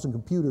 1,000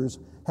 computers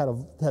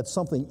had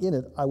something in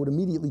it, I would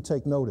immediately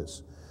take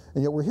notice.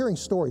 And yet we're hearing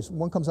stories.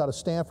 One comes out of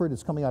Stanford,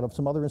 it's coming out of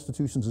some other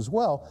institutions as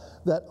well,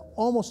 that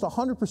almost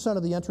 100%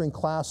 of the entering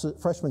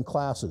freshman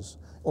classes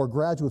or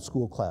graduate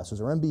school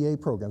classes or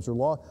MBA programs or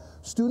law,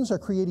 students are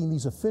creating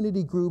these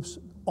affinity groups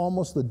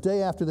almost the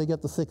day after they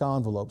get the thick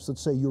envelopes that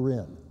say you're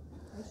in.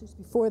 Just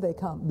before they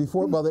come.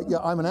 Before, well, yeah,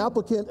 I'm an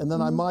applicant, and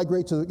then I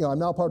migrate to, I'm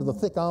now part of the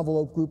thick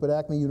envelope group at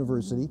Acme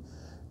University.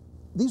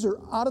 These are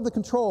out of the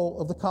control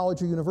of the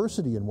college or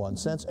university in one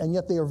sense, and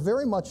yet they are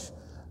very much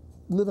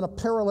live in a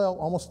parallel,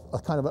 almost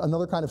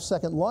another kind of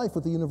second life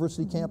with the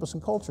university campus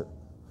and culture.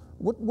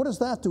 What does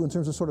that do in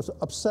terms of sort of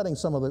upsetting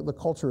some of the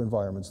culture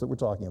environments that we're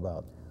talking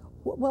about?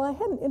 Well, I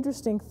had an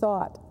interesting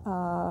thought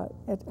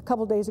a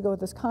couple days ago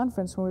at this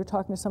conference when we were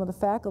talking to some of the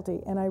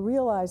faculty, and I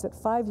realized that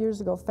 5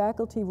 years ago,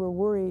 faculty were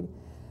worried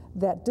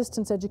that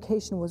distance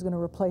education was going to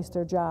replace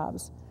their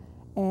jobs.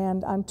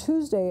 And on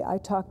Tuesday, I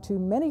talked to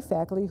many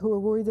faculty who were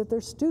worried that their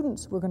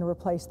students were going to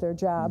replace their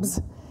jobs.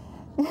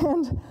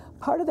 And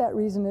part of that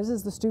reason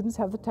is the students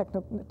have the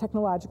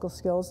technological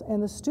skills,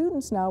 and the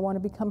students now want to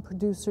become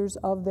producers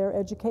of their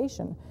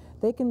education.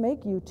 They can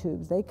make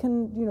YouTubes, they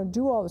can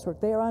do all this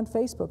work. They are on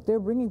Facebook, they're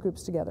bringing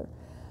groups together.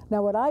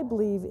 Now what I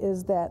believe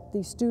is that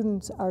the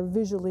students are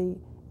visually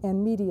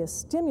and media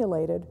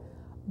stimulated,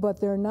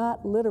 but they're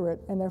not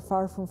literate and they're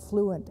far from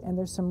fluent, and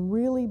there's some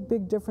really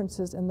big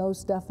differences in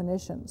those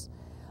definitions.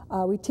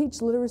 We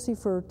teach literacy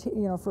for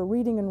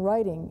reading and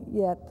writing,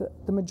 yet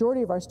the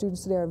majority of our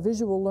students today are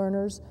visual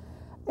learners.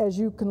 As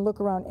you can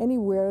look around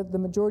anywhere, the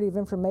majority of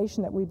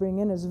information that we bring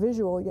in is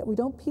visual, yet we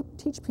don't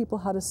teach people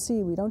how to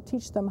see. We don't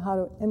teach them how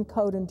to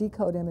encode and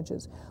decode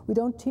images. We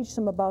don't teach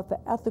them about the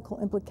ethical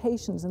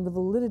implications and the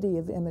validity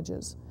of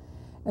images.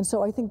 And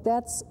so I think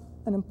that's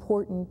an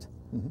important,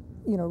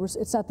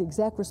 it's not the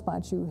exact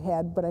response you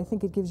had, but I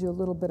think it gives you a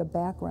little bit of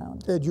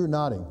background. Ed, you're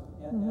nodding.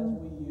 As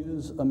we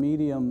use a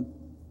medium,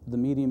 the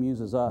medium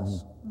uses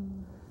us.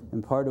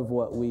 And part of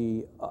what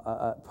we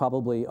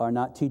probably are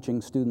not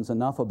teaching students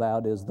enough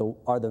about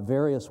are the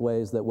various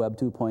ways that Web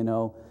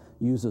 2.0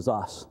 uses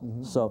us.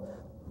 So,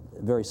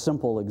 a very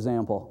simple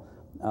example.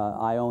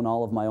 I own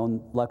all of my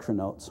own lecture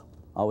notes.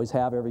 Always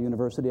have. Every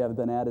university I've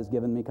been at has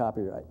given me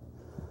copyright.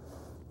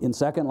 In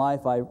Second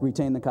Life, I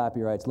retain the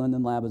copyrights.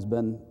 Linden Lab has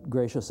been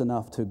gracious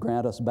enough to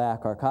grant us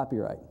back our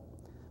copyright.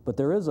 But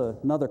there is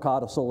another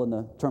codicil in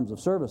the terms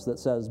of service that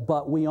says,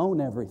 but we own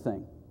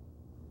everything.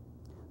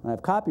 I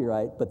have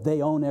copyright, but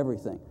they own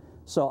everything.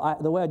 So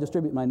the way I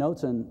distribute my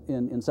notes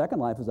in Second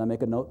Life is I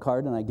make a note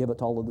card and I give it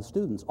to all of the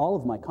students. All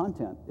of my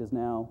content is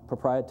now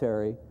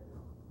proprietary.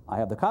 I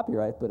have the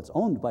copyright, but it's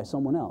owned by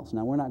someone else.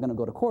 Now, we're not going to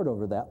go to court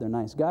over that. They're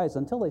nice guys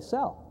until they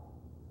sell.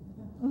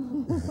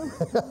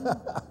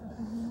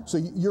 So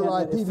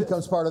your IP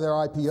becomes part of their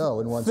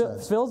IPO in one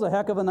sense. Phil's a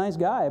heck of a nice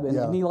guy,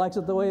 and he likes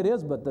it the way it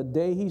is, but the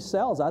day he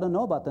sells, I don't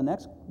know about the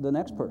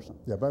next person.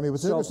 Yeah, but I mean,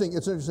 it's an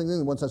interesting thing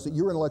in one sense that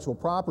your intellectual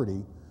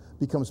property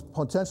becomes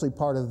potentially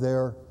part of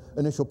their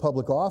initial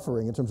public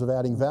offering in terms of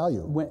adding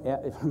value.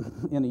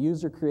 In a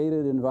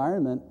user-created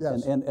environment,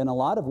 yes. and a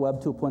lot of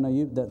Web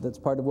 2.0, that's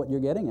part of what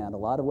you're getting at, a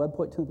lot of Web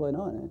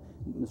 2.0. And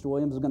Mr.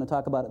 Williams is going to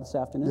talk about it this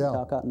afternoon,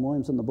 Talcott and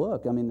Williams in the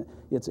book. I mean,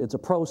 it's a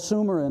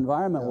prosumer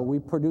environment where we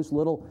produce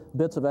little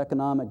bits of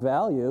economic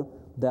value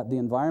that the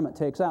environment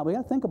takes out. We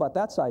got to think about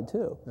that side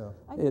too. Yeah.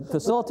 It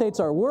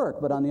facilitates our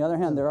work, but on the other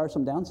hand, there are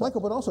some downsides.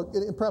 Michael, but also,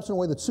 perhaps in a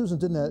way that Susan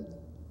didn't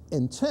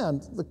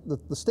intend,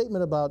 the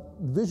statement about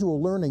visual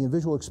learning and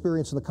visual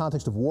experience in the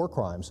context of war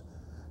crimes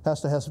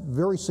has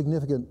very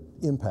significant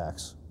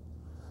impacts.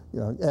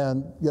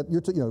 And yet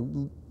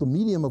the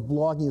medium of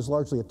blogging is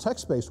largely a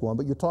text-based one,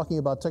 but you're talking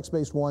about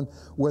text-based one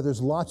where there's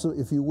lots of,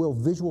 if you will,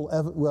 visuals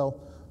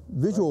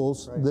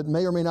that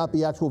may or may not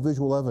be actual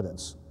visual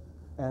evidence.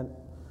 And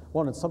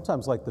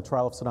sometimes, like the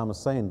trial of Saddam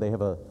Hussein, they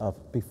have a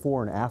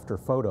before and after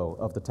photo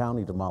of the town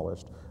he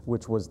demolished,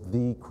 which was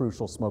the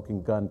crucial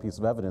smoking gun piece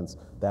of evidence.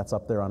 That's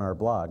up there on our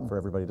blog for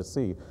everybody to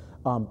see.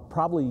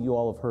 Probably you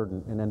all have heard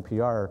in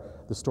NPR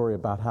the story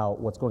about how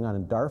what's going on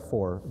in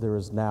Darfur. There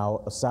is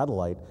now a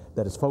satellite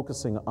that is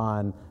focusing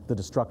on the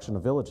destruction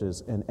of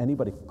villages, and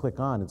anybody can click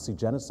on and see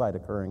genocide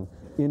occurring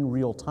in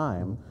real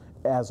time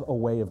as a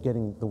way of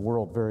getting the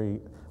world very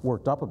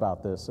worked up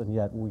about this, and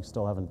yet we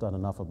still haven't done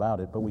enough about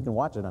it. But we can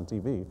watch it on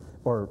TV,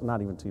 or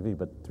not even TV,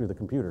 but through the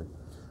computer.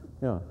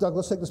 Yeah. Doug,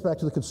 let's take this back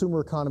to the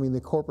consumer economy and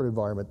the corporate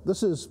environment.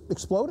 This is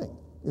exploding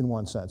in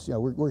one sense.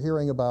 We're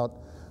hearing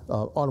about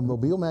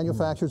automobile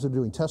manufacturers that are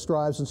doing test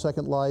drives in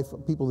Second Life,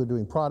 people that are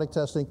doing product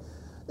testing.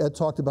 Ed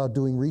talked about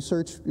doing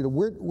research. You know,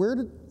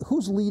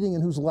 who's leading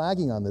and who's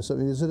lagging on this? I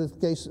mean, is it a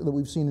case that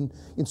we've seen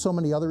in so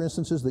many other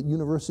instances that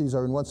universities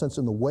are in one sense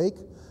in the wake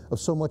of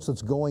so much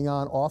that's going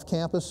on off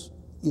campus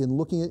in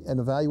looking at and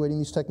evaluating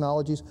these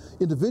technologies?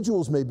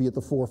 Individuals may be at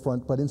the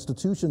forefront, but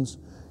institutions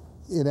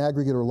in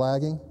aggregate are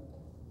lagging?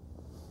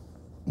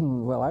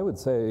 Well, I would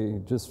say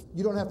just...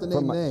 You don't have to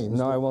name names.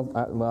 No, I won't.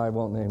 I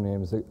won't name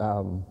names.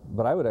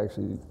 But I would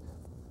actually...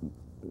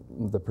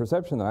 The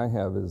perception that I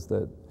have is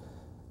that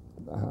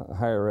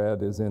higher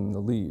ed is in the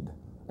lead,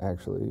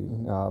 actually.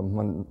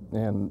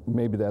 And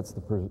maybe that's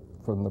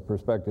from the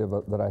perspective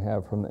that I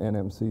have from the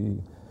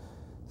NMC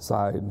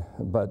side.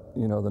 But,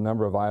 you know, the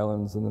number of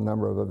islands and the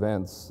number of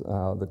events,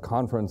 the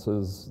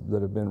conferences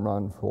that have been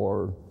run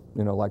for,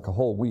 you know, like a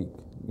whole week,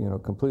 you know,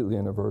 completely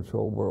in a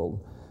virtual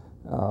world.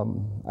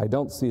 I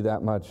don't see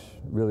that much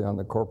really on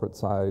the corporate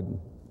side,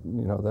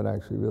 you know, that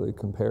actually really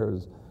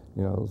compares,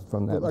 you know,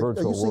 from that virtual world.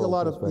 Are you seeing a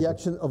lot of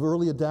reaction of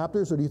early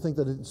adapters, or do you think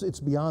that it's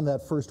beyond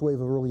that first wave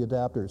of early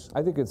adapters?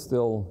 I think it's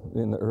still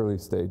in the early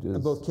stages.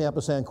 In both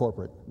campus and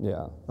corporate?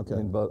 Yeah.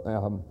 Okay. But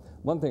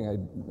one thing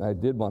I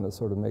did want to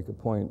sort of make a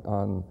point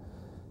on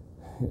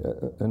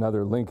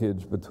another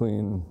linkage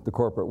between the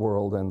corporate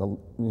world and the,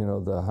 you know,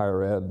 the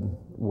higher ed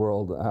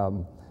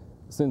world.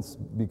 Since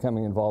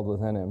becoming involved with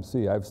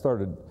NMC, I've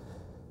started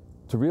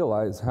to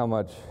realize how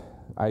much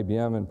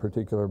IBM in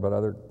particular, but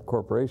other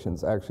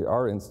corporations actually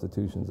are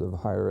institutions of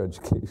higher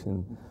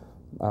education.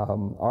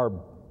 Our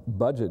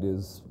budget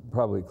is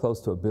probably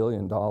close to $1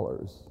 billion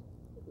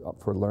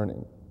for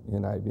learning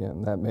in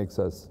IBM. That makes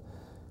us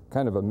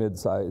kind of a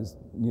mid-sized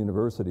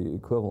university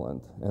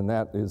equivalent, and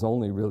that is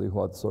only really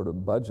what's sort of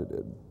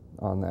budgeted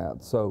on that.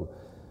 So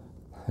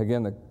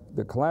again,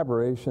 the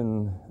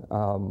collaboration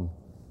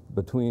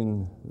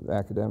between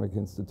academic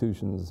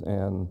institutions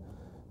and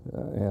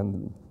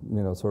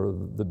you know, sort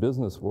of the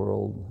business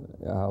world,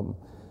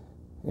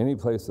 any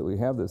place that we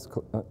have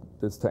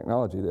this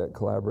technology, that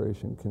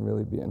collaboration can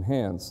really be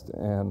enhanced.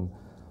 And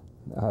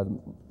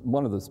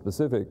one of the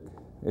specific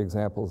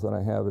examples that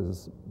I have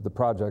is the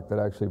project that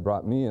actually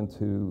brought me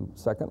into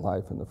Second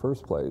Life in the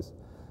first place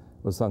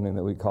was something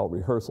that we call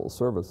rehearsal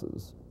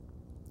services,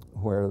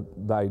 where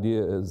the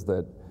idea is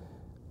that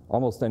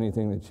almost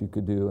anything that you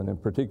could do, and in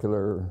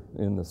particular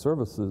in the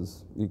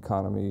services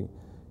economy,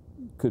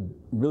 could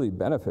really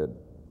benefit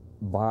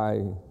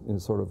by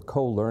sort of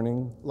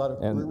co-learning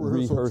and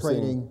rehearsal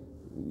training,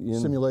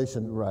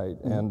 simulation, right,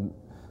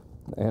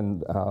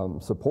 and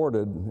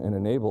supported and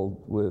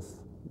enabled with,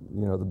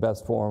 you know, the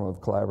best form of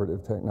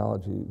collaborative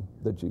technology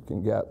that you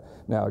can get.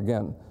 Now,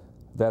 again,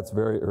 that's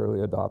very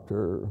early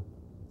adopter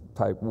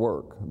type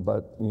work,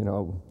 but, you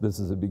know, this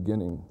is a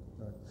beginning.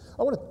 Right.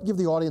 I want to give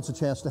the audience a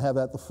chance to have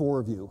the four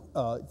of you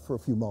for a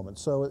few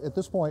moments. So at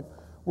this point,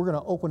 we're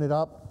going to open it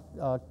up.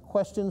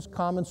 Questions,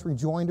 comments,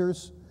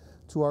 rejoinders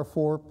to our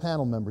four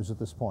panel members at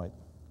this point.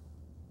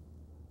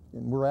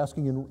 And we're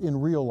asking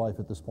in real life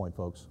at this point,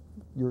 folks.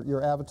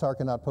 Your avatar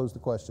cannot pose the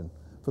question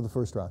for the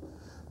first round.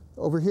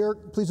 Over here,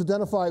 please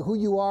identify who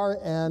you are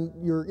and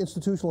your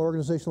institutional or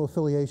organizational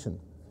affiliation.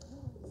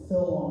 Phil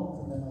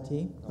Long from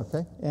MIT.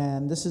 Okay.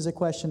 And this is a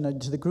question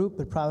to the group,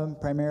 but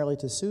primarily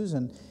to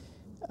Susan.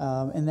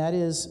 And that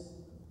is,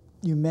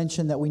 you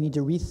mentioned that we need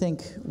to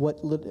rethink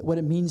what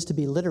it means to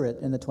be literate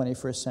in the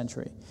 21st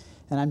century.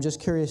 And I'm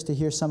just curious to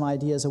hear some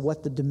ideas of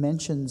what the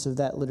dimensions of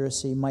that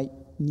literacy might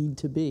need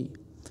to be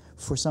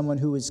for someone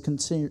who is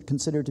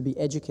considered to be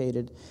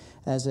educated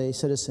as a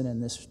citizen in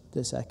this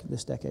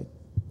decade.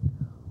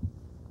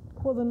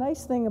 Well, the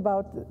nice thing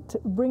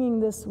about bringing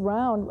this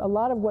round, a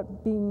lot of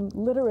what being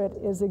literate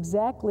is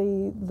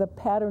exactly the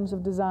patterns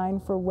of design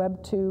for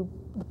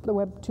the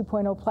Web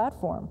 2.0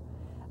 platform.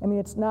 I mean,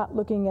 it's not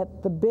looking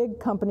at the big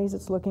companies,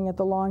 it's looking at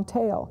the long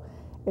tail.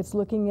 It's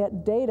looking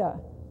at data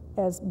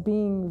as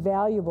being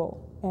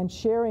valuable and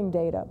sharing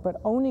data,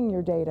 but owning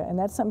your data. And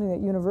that's something that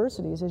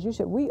universities, as you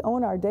said, we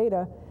own our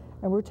data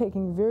and we're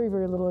taking very,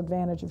 very little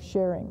advantage of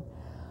sharing,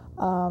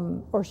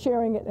 or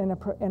sharing it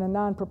in a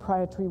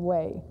non-proprietary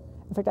way.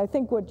 In fact, I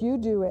think what you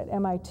do at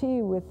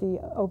MIT with the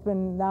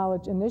Open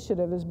Knowledge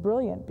Initiative is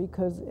brilliant,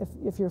 because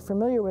if you're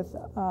familiar with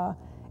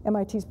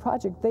MIT's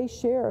project,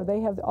 they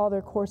have all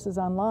their courses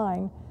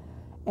online,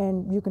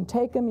 and you can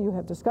take them, you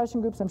have discussion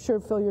groups. I'm sure,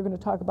 Phil, you're going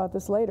to talk about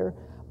this later,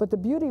 but the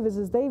beauty of it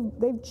is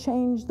they've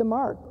changed the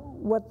mark.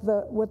 What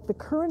the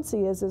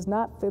currency is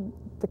not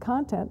the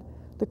content,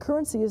 the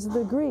currency is the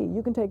degree.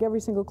 You can take every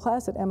single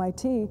class at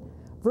MIT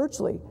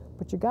virtually,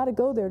 but you got to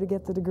go there to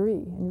get the degree,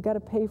 and you've got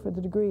to pay for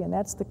the degree, and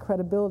that's the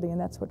credibility,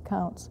 and that's what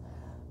counts.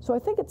 So I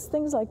think it's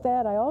things like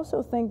that. I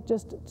also think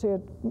just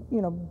to,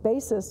 you know,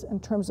 basis in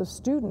terms of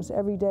students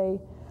every day.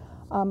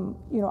 You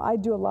know, I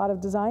do a lot of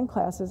design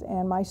classes,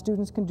 and my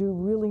students can do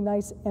really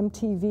nice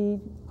MTV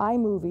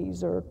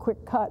iMovies or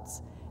quick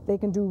cuts. They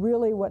can do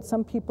really what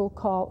some people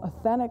call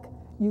authentic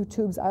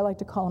YouTubes. I like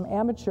to call them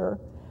amateur,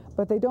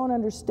 but they don't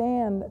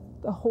understand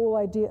the whole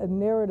idea of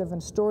narrative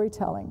and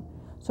storytelling.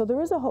 So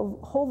there is a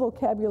whole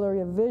vocabulary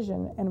of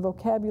vision and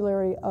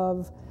vocabulary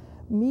of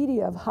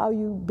media, of how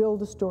you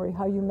build a story,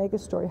 how you make a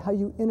story, how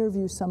you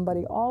interview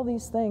somebody, all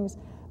these things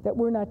that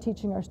we're not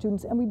teaching our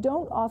students, and we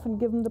don't often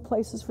give them the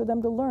places for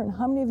them to learn.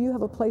 How many of you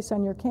have a place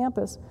on your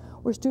campus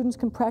where students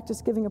can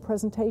practice giving a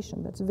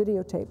presentation that's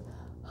videotaped?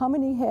 How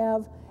many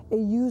have a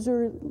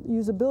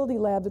usability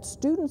lab that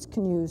students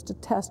can use to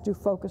test, do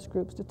focus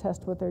groups, to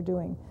test what they're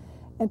doing?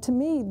 And to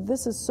me,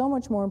 this is so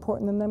much more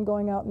important than them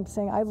going out and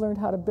saying, I've learned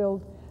how to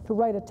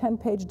write a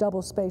 10-page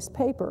double-spaced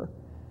paper.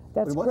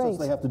 That's but in one sense,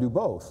 they have to do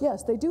both.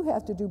 Yes, they do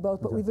have to do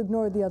both, but we've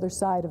ignored the other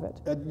side of it.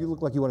 Ed, you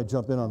look like you want to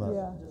jump in on that.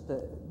 Yeah.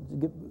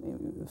 Just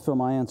to fill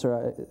my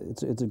answer,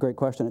 it's a great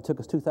question. It took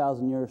us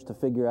 2,000 years to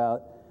figure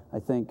out, I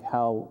think,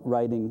 how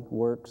writing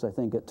works. I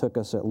think it took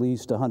us at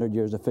least 100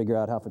 years to figure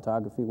out how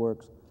photography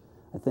works.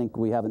 I think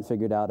we haven't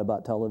figured out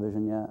about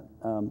television yet.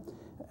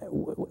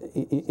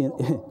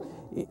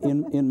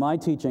 In my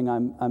teaching,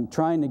 I'm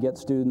trying to get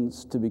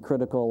students to be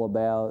critical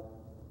about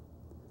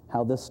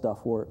how this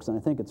stuff works, and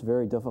I think it's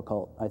very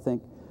difficult. I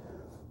think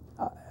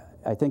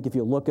if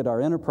you look at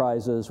our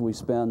enterprises, we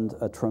spend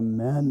a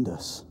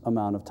tremendous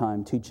amount of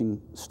time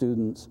teaching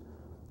students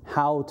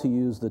how to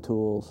use the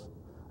tools.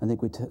 I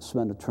think we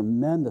spend a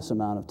tremendous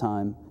amount of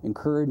time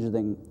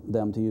encouraging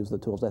them to use the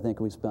tools. I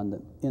think we spend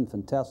an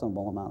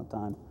infinitesimal amount of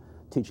time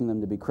teaching them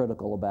to be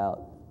critical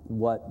about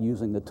what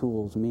using the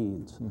tools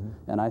means.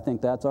 And I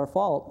think that's our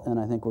fault, and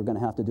I think we're going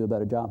to have to do a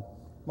better job.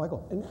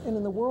 Michael? And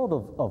in the world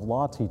of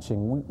law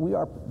teaching, we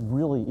are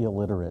really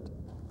illiterate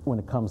when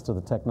it comes to the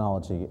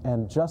technology.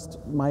 And just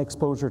my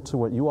exposure to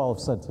what you all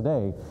have said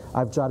today,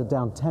 I've jotted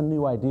down 10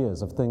 new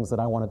ideas of things that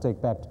I want to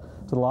take back to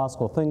the law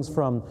school. Things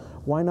from,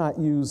 why not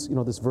use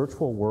this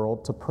virtual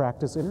world to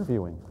practice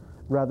interviewing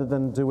rather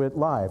than do it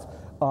live?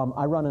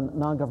 I run a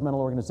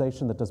non-governmental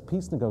organization that does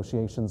peace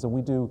negotiations, and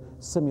we do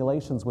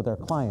simulations with our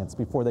clients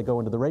before they go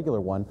into the regular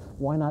one.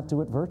 Why not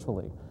do it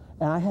virtually?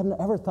 And I hadn't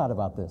ever thought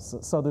about this.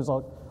 So there's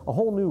a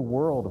whole new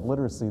world of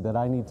literacy that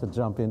I need to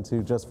jump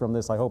into just from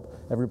this. I hope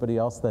everybody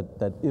else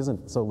that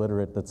isn't so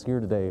literate that's here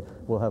today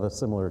will have a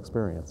similar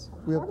experience.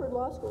 Harvard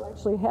Law School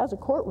actually has a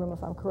courtroom,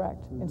 if I'm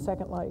correct, in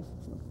Second Life.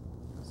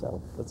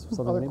 So that's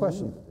something. Other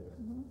question?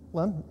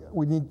 Len,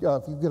 we need,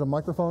 if you get a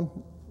microphone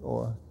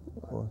or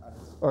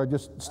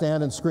just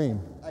stand and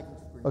scream. I can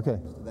scream. Okay.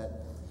 To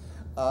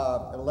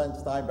that. Len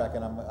Steinbeck,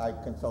 and I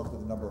consult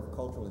with a number of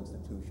cultural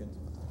institutions.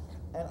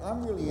 And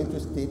I'm really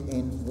interested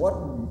in what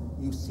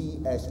you see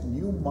as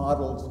new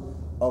models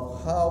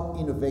of how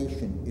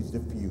innovation is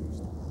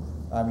diffused.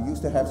 We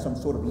used to have some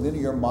sort of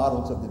linear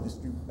models of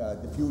the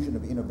diffusion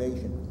of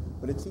innovation,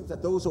 but it seems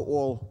that those are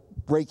all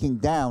breaking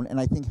down, and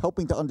I think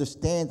helping to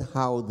understand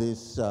how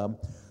this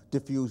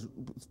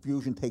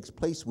diffusion takes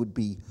place would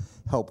be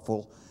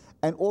helpful.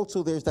 And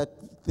also there's that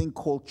thing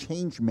called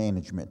change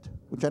management,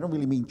 which I don't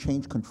really mean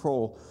change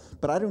control,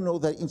 but I don't know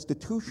that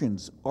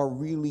institutions are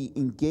really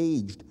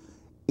engaged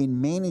in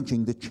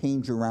managing the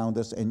change around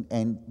us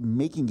and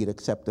making it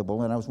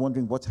acceptable. And I was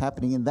wondering what's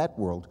happening in that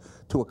world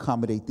to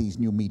accommodate these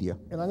new media.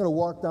 And I'm going to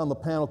walk down the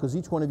panel because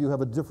each one of you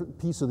have a different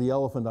piece of the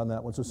elephant on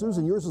that one. So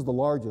Susan, yours is the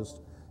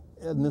largest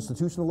at an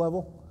institutional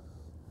level.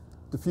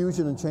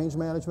 Diffusion and change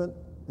management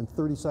in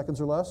 30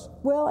 seconds or less.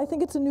 Well, I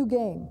think it's a new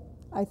game.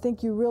 I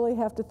think you really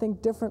have to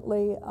think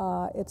differently.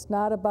 It's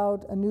not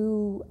about a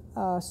new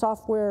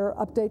software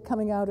update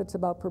coming out. It's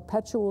about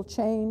perpetual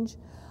change.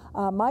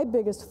 My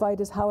biggest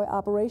fight is how I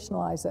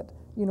operationalize it.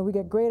 We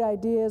get great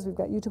ideas, we've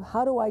got YouTube.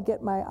 How do I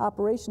get my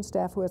operations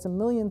staff who has a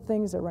million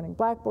things, they're running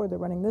Blackboard, they're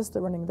running this,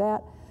 they're running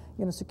that,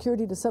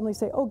 security, to suddenly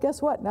say, oh,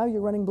 guess what, now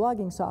you're running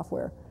blogging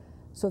software.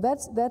 So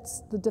that's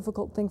the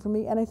difficult thing for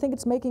me, and I think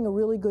it's making a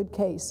really good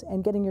case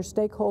and getting your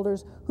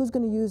stakeholders, who's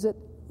going to use it,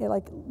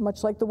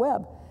 much like the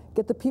web.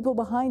 Get the people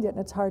behind it, and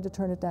it's hard to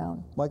turn it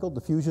down. Michael,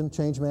 diffusion,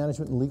 change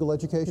management, and legal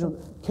education?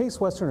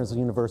 Case Western as a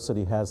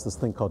university has this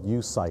thing called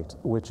U-Site,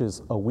 which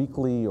is a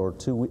weekly or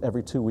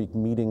every 2-week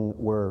meeting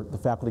where the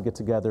faculty get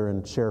together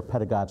and share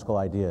pedagogical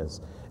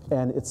ideas.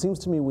 And it seems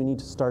to me we need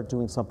to start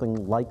doing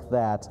something like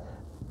that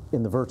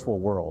in the virtual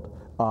world.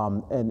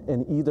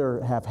 And either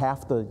have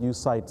half the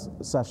U-Site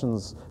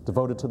sessions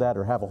devoted to that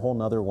or have a whole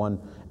nother one.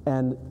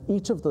 And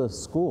each of the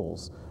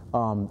schools,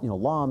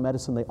 law and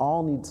medicine, they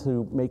all need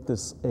to make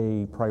this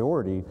a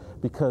priority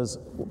because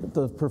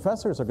the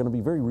professors are going to be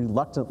very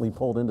reluctantly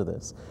pulled into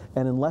this.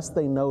 And unless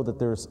they know that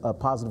there's a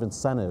positive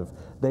incentive,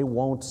 they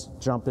won't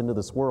jump into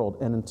this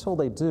world. And until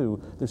they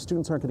do, their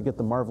students aren't going to get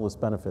the marvelous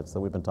benefits that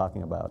we've been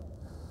talking about.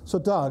 So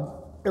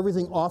Doug,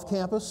 everything off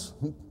campus,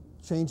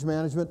 change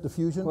management,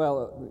 diffusion?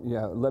 Well,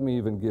 yeah, let me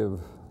even give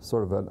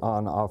sort of an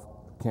on-off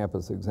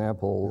campus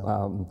example.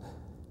 Yeah.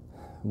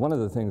 One of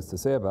the things to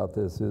say about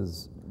this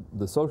is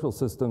the social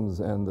systems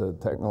and the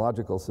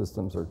technological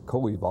systems are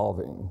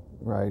co-evolving,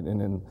 right?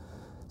 And in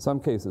some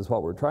cases,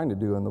 what we're trying to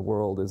do in the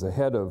world is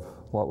ahead of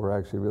what we're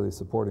actually really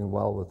supporting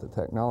well with the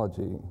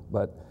technology.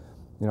 But,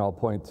 I'll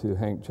point to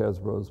Hank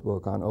Chesbrough's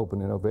book on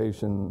open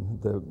innovation,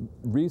 the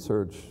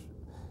research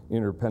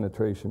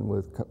interpenetration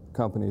with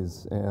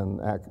companies and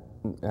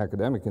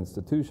academic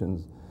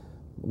institutions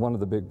one of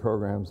the big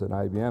programs at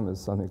IBM is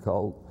something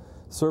called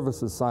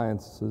Services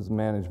Sciences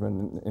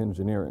Management and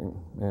Engineering,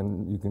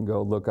 and you can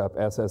go look up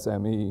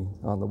SSME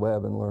on the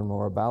web and learn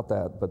more about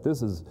that. But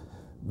this is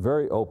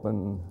very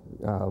open,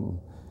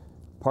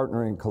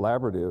 partnering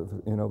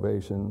collaborative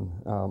innovation,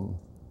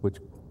 which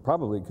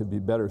probably could be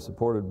better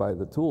supported by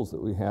the tools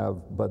that we have,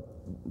 but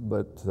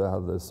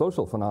the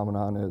social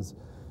phenomenon is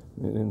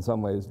in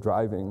some ways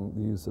driving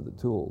the use of the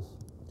tools.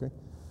 Okay.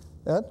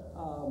 Ed?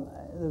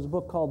 There's a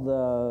book called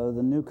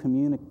The New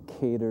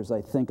Communicators,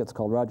 I think it's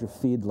called. Roger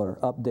Fiedler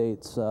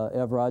updates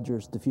Ev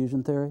Rogers'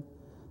 diffusion theory,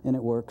 and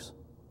it works.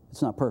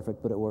 It's not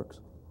perfect, but it works.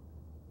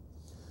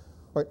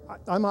 All right,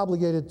 I'm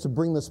obligated to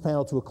bring this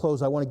panel to a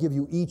close. I want to give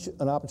you each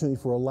an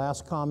opportunity for a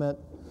last comment.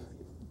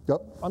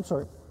 Yep, I'm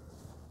sorry.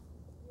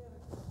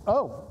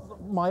 Oh,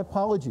 my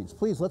apologies.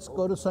 Please, let's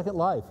go to Second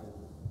Life.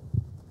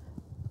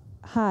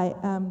 Hi,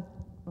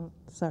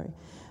 sorry.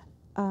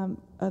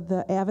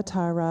 The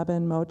avatar,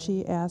 Robin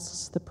Mochi,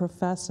 asks the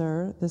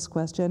professor this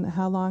question: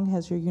 how long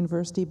has your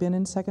university been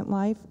in Second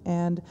Life,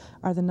 and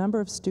are the number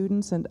of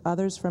students and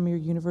others from your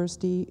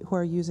university who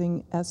are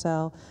using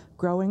SL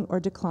growing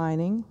or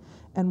declining,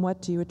 and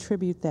what do you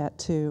attribute that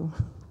to?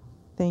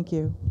 Thank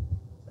you.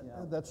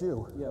 That's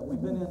you. Yeah,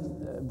 we've been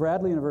in,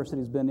 Bradley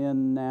University's been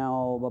in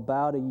now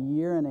about a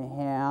year and a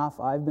half.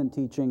 I've been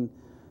teaching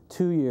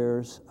 2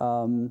 years.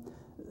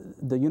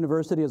 The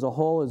university as a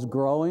whole is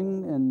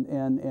growing,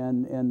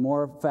 and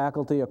more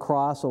faculty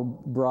across a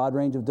broad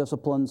range of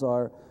disciplines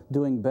are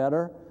doing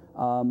better.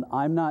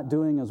 I'm not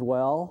doing as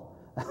well,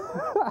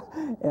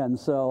 and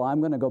so I'm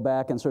going to go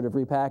back and sort of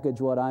repackage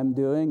what I'm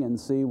doing and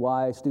see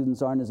why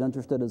students aren't as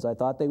interested as I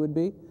thought they would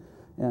be.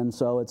 And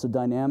so it's a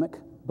dynamic,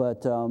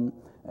 but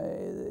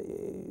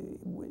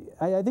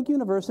I think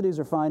universities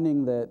are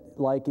finding that,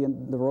 like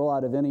in the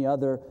rollout of any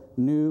other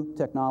new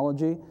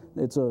technology,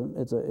 it's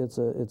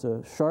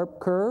a sharp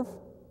curve.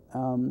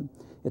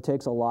 It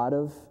takes a lot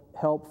of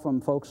help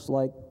from folks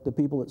like the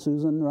people that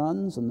Susan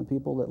runs and the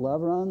people that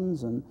Lev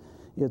runs, and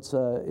it's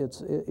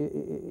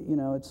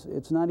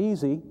not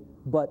easy,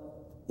 but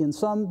in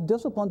some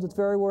disciplines it's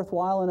very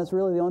worthwhile, and it's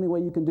really the only way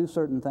you can do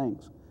certain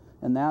things.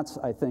 And that's,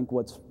 I think,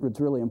 what's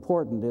really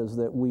important, is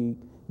that we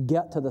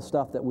get to the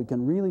stuff that we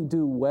can really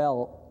do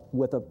well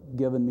with a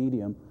given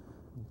medium.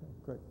 Okay,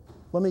 great.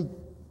 Let me,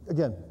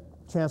 again,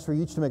 chance for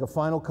each to make a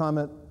final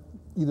comment,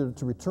 either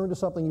to return to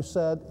something you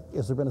said.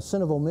 Has there been a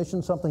sin of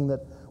omission, something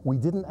that we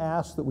didn't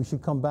ask that we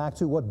should come back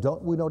to? What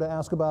don't we know to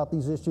ask about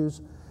these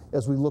issues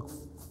as we look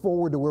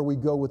forward to where we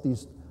go with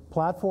these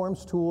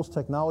platforms, tools,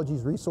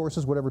 technologies,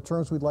 resources, whatever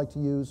terms we'd like to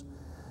use?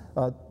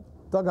 Doug,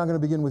 I'm going to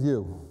begin with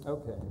you.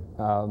 Okay.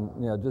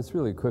 Yeah, just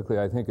really quickly,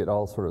 I think it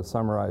all sort of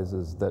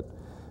summarizes that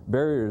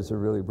barriers are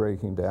really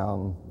breaking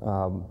down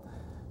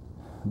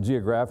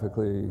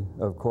geographically,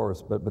 of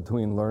course, but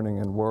between learning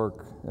and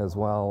work as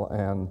well,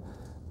 and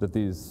that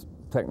these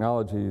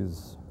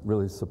technologies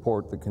really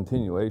support the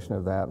continuation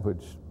of that,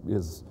 which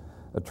is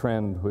a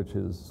trend which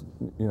is,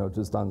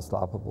 just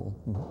unstoppable.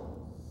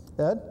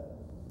 Mm-hmm. Ed,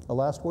 a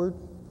last word?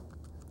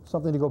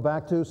 Something to go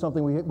back to,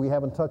 something we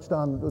haven't touched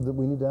on that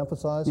we need to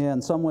emphasize? Yeah,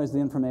 in some ways the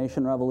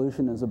information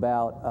revolution is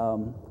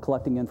about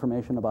collecting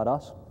information about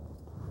us.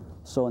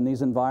 So in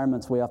these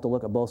environments, we have to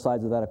look at both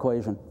sides of that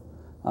equation.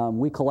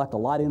 We collect a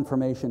lot of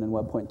information in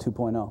WebPoint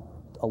 2.0,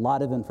 a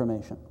lot of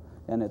information,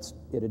 and it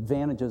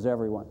advantages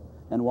everyone.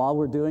 And while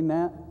we're doing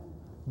that,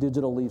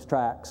 digital leaves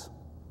tracks.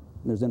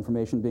 There's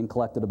information being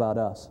collected about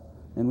us,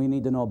 and we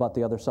need to know about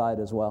the other side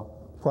as well.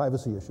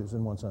 Privacy issues,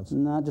 in one sense.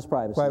 Not just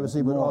privacy.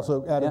 Privacy, but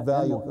also added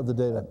value of the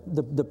data.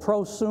 The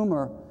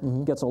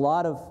prosumer gets a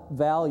lot of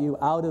value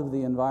out of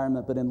the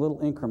environment, but in little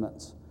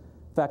increments.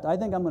 In fact, I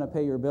think I'm going to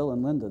pay your bill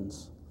in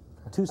Linden's.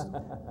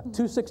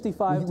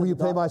 $2.65. Will you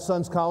pay my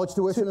son's college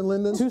tuition in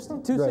Linden's?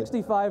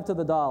 $2.65 to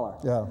the dollar.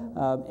 Yeah.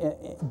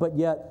 But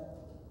yet,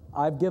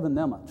 I've given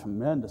them a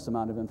tremendous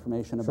amount of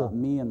information about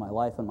me and my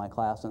life and my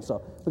class, and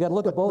so we got to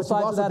look at both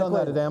sides of that equation. You've also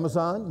done that at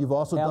Amazon. You've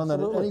also done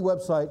that at any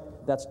website.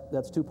 That's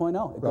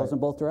 2.0. It goes in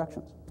both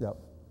directions. Yep.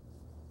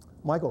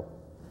 Michael.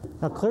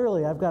 Now,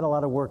 clearly, I've got a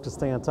lot of work to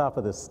stay on top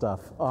of this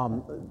stuff.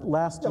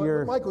 Last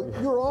year... Michael,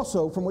 you're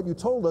also, from what you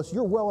told us,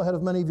 you're well ahead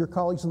of many of your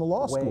colleagues in the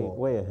law school.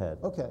 Way ahead.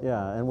 Okay.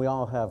 Yeah, and we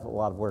all have a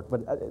lot of work.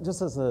 But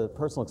just as a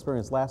personal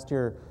experience, last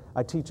year,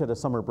 I teach at a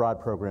summer abroad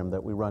program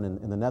that we run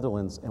in the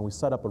Netherlands, and we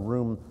set up a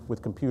room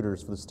with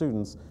computers for the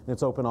students, and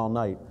it's open all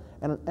night.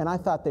 And I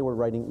thought they were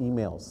writing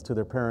emails to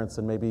their parents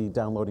and maybe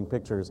downloading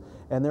pictures,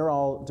 and they're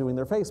all doing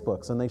their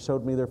Facebooks, and they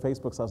showed me their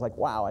Facebooks. I was like,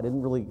 wow, I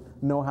didn't really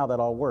know how that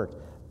all worked.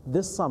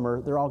 This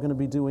summer, they're all going to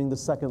be doing the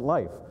Second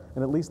Life,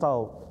 and at least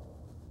I'll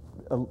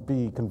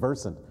be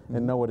conversant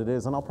and know what it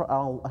is, and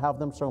I'll have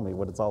them show me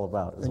what it's all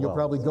about as And you'll well.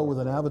 probably go with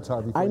an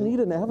avatar. I need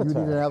an avatar. You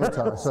need an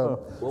avatar.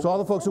 So all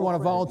the folks who want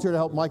to volunteer to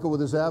help Michael with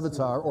his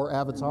avatar, or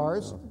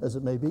avatars, as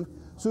it may be.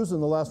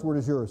 Susan, the last word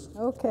is yours.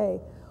 Okay.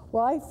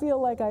 Well, I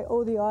feel like I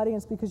owe the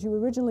audience, because you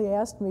originally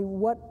asked me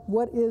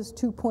what is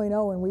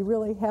 2.0, and we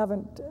really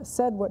haven't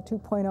said what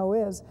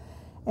 2.0 is.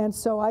 And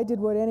so I did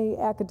what any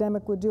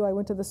academic would do. I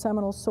went to the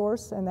seminal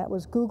source, and that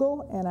was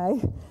Google, and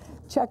I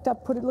checked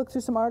up, looked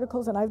through some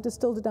articles, and I've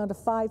distilled it down to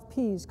 5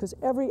 Ps, because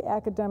every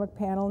academic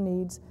panel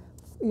needs,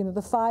 you know,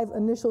 the 5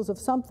 initials of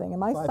something. And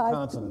my 5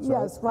 consonants,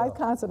 yes, right? 5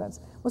 consonants.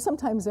 Well,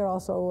 sometimes they're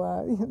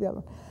also the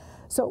other one.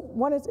 So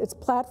 1 is it's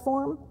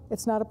platform,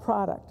 it's not a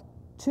product.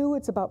 2,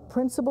 it's about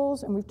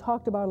principles, and we've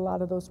talked about a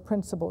lot of those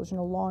principles, you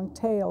know, long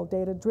tail,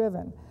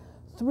 data-driven.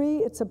 3,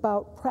 it's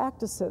about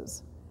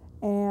practices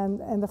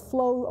and the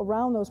flow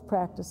around those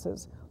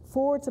practices.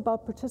 4, it's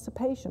about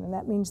participation, and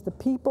that means the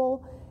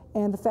people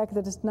and the fact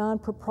that it's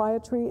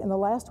non-proprietary. And the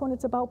last one,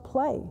 it's about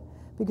play,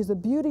 because the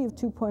beauty of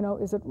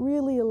 2.0 is it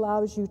really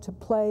allows you to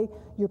play.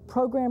 Your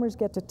programmers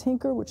get to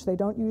tinker, which they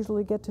don't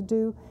usually get to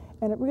do,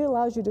 and it really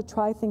allows you to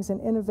try things in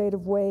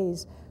innovative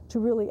ways to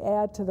really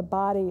add to the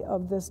body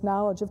of this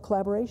knowledge of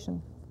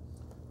collaboration.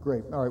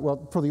 Great. All right.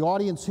 Well, for the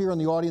audience here and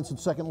the audience in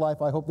Second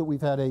Life, I hope that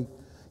we've had a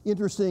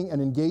interesting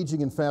and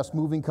engaging and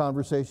fast-moving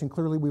conversation.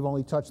 Clearly, we've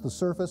only touched the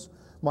surface.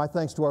 My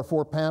thanks to our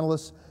 4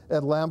 panelists,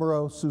 Ed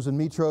Lamoureux, Susan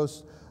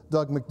Mitros,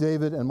 Doug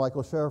McDavid, and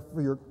Michael Scharf,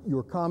 for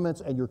your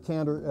comments and your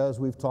candor as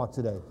we've talked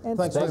today. And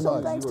thanks very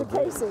much. Thanks to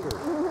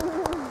Casey.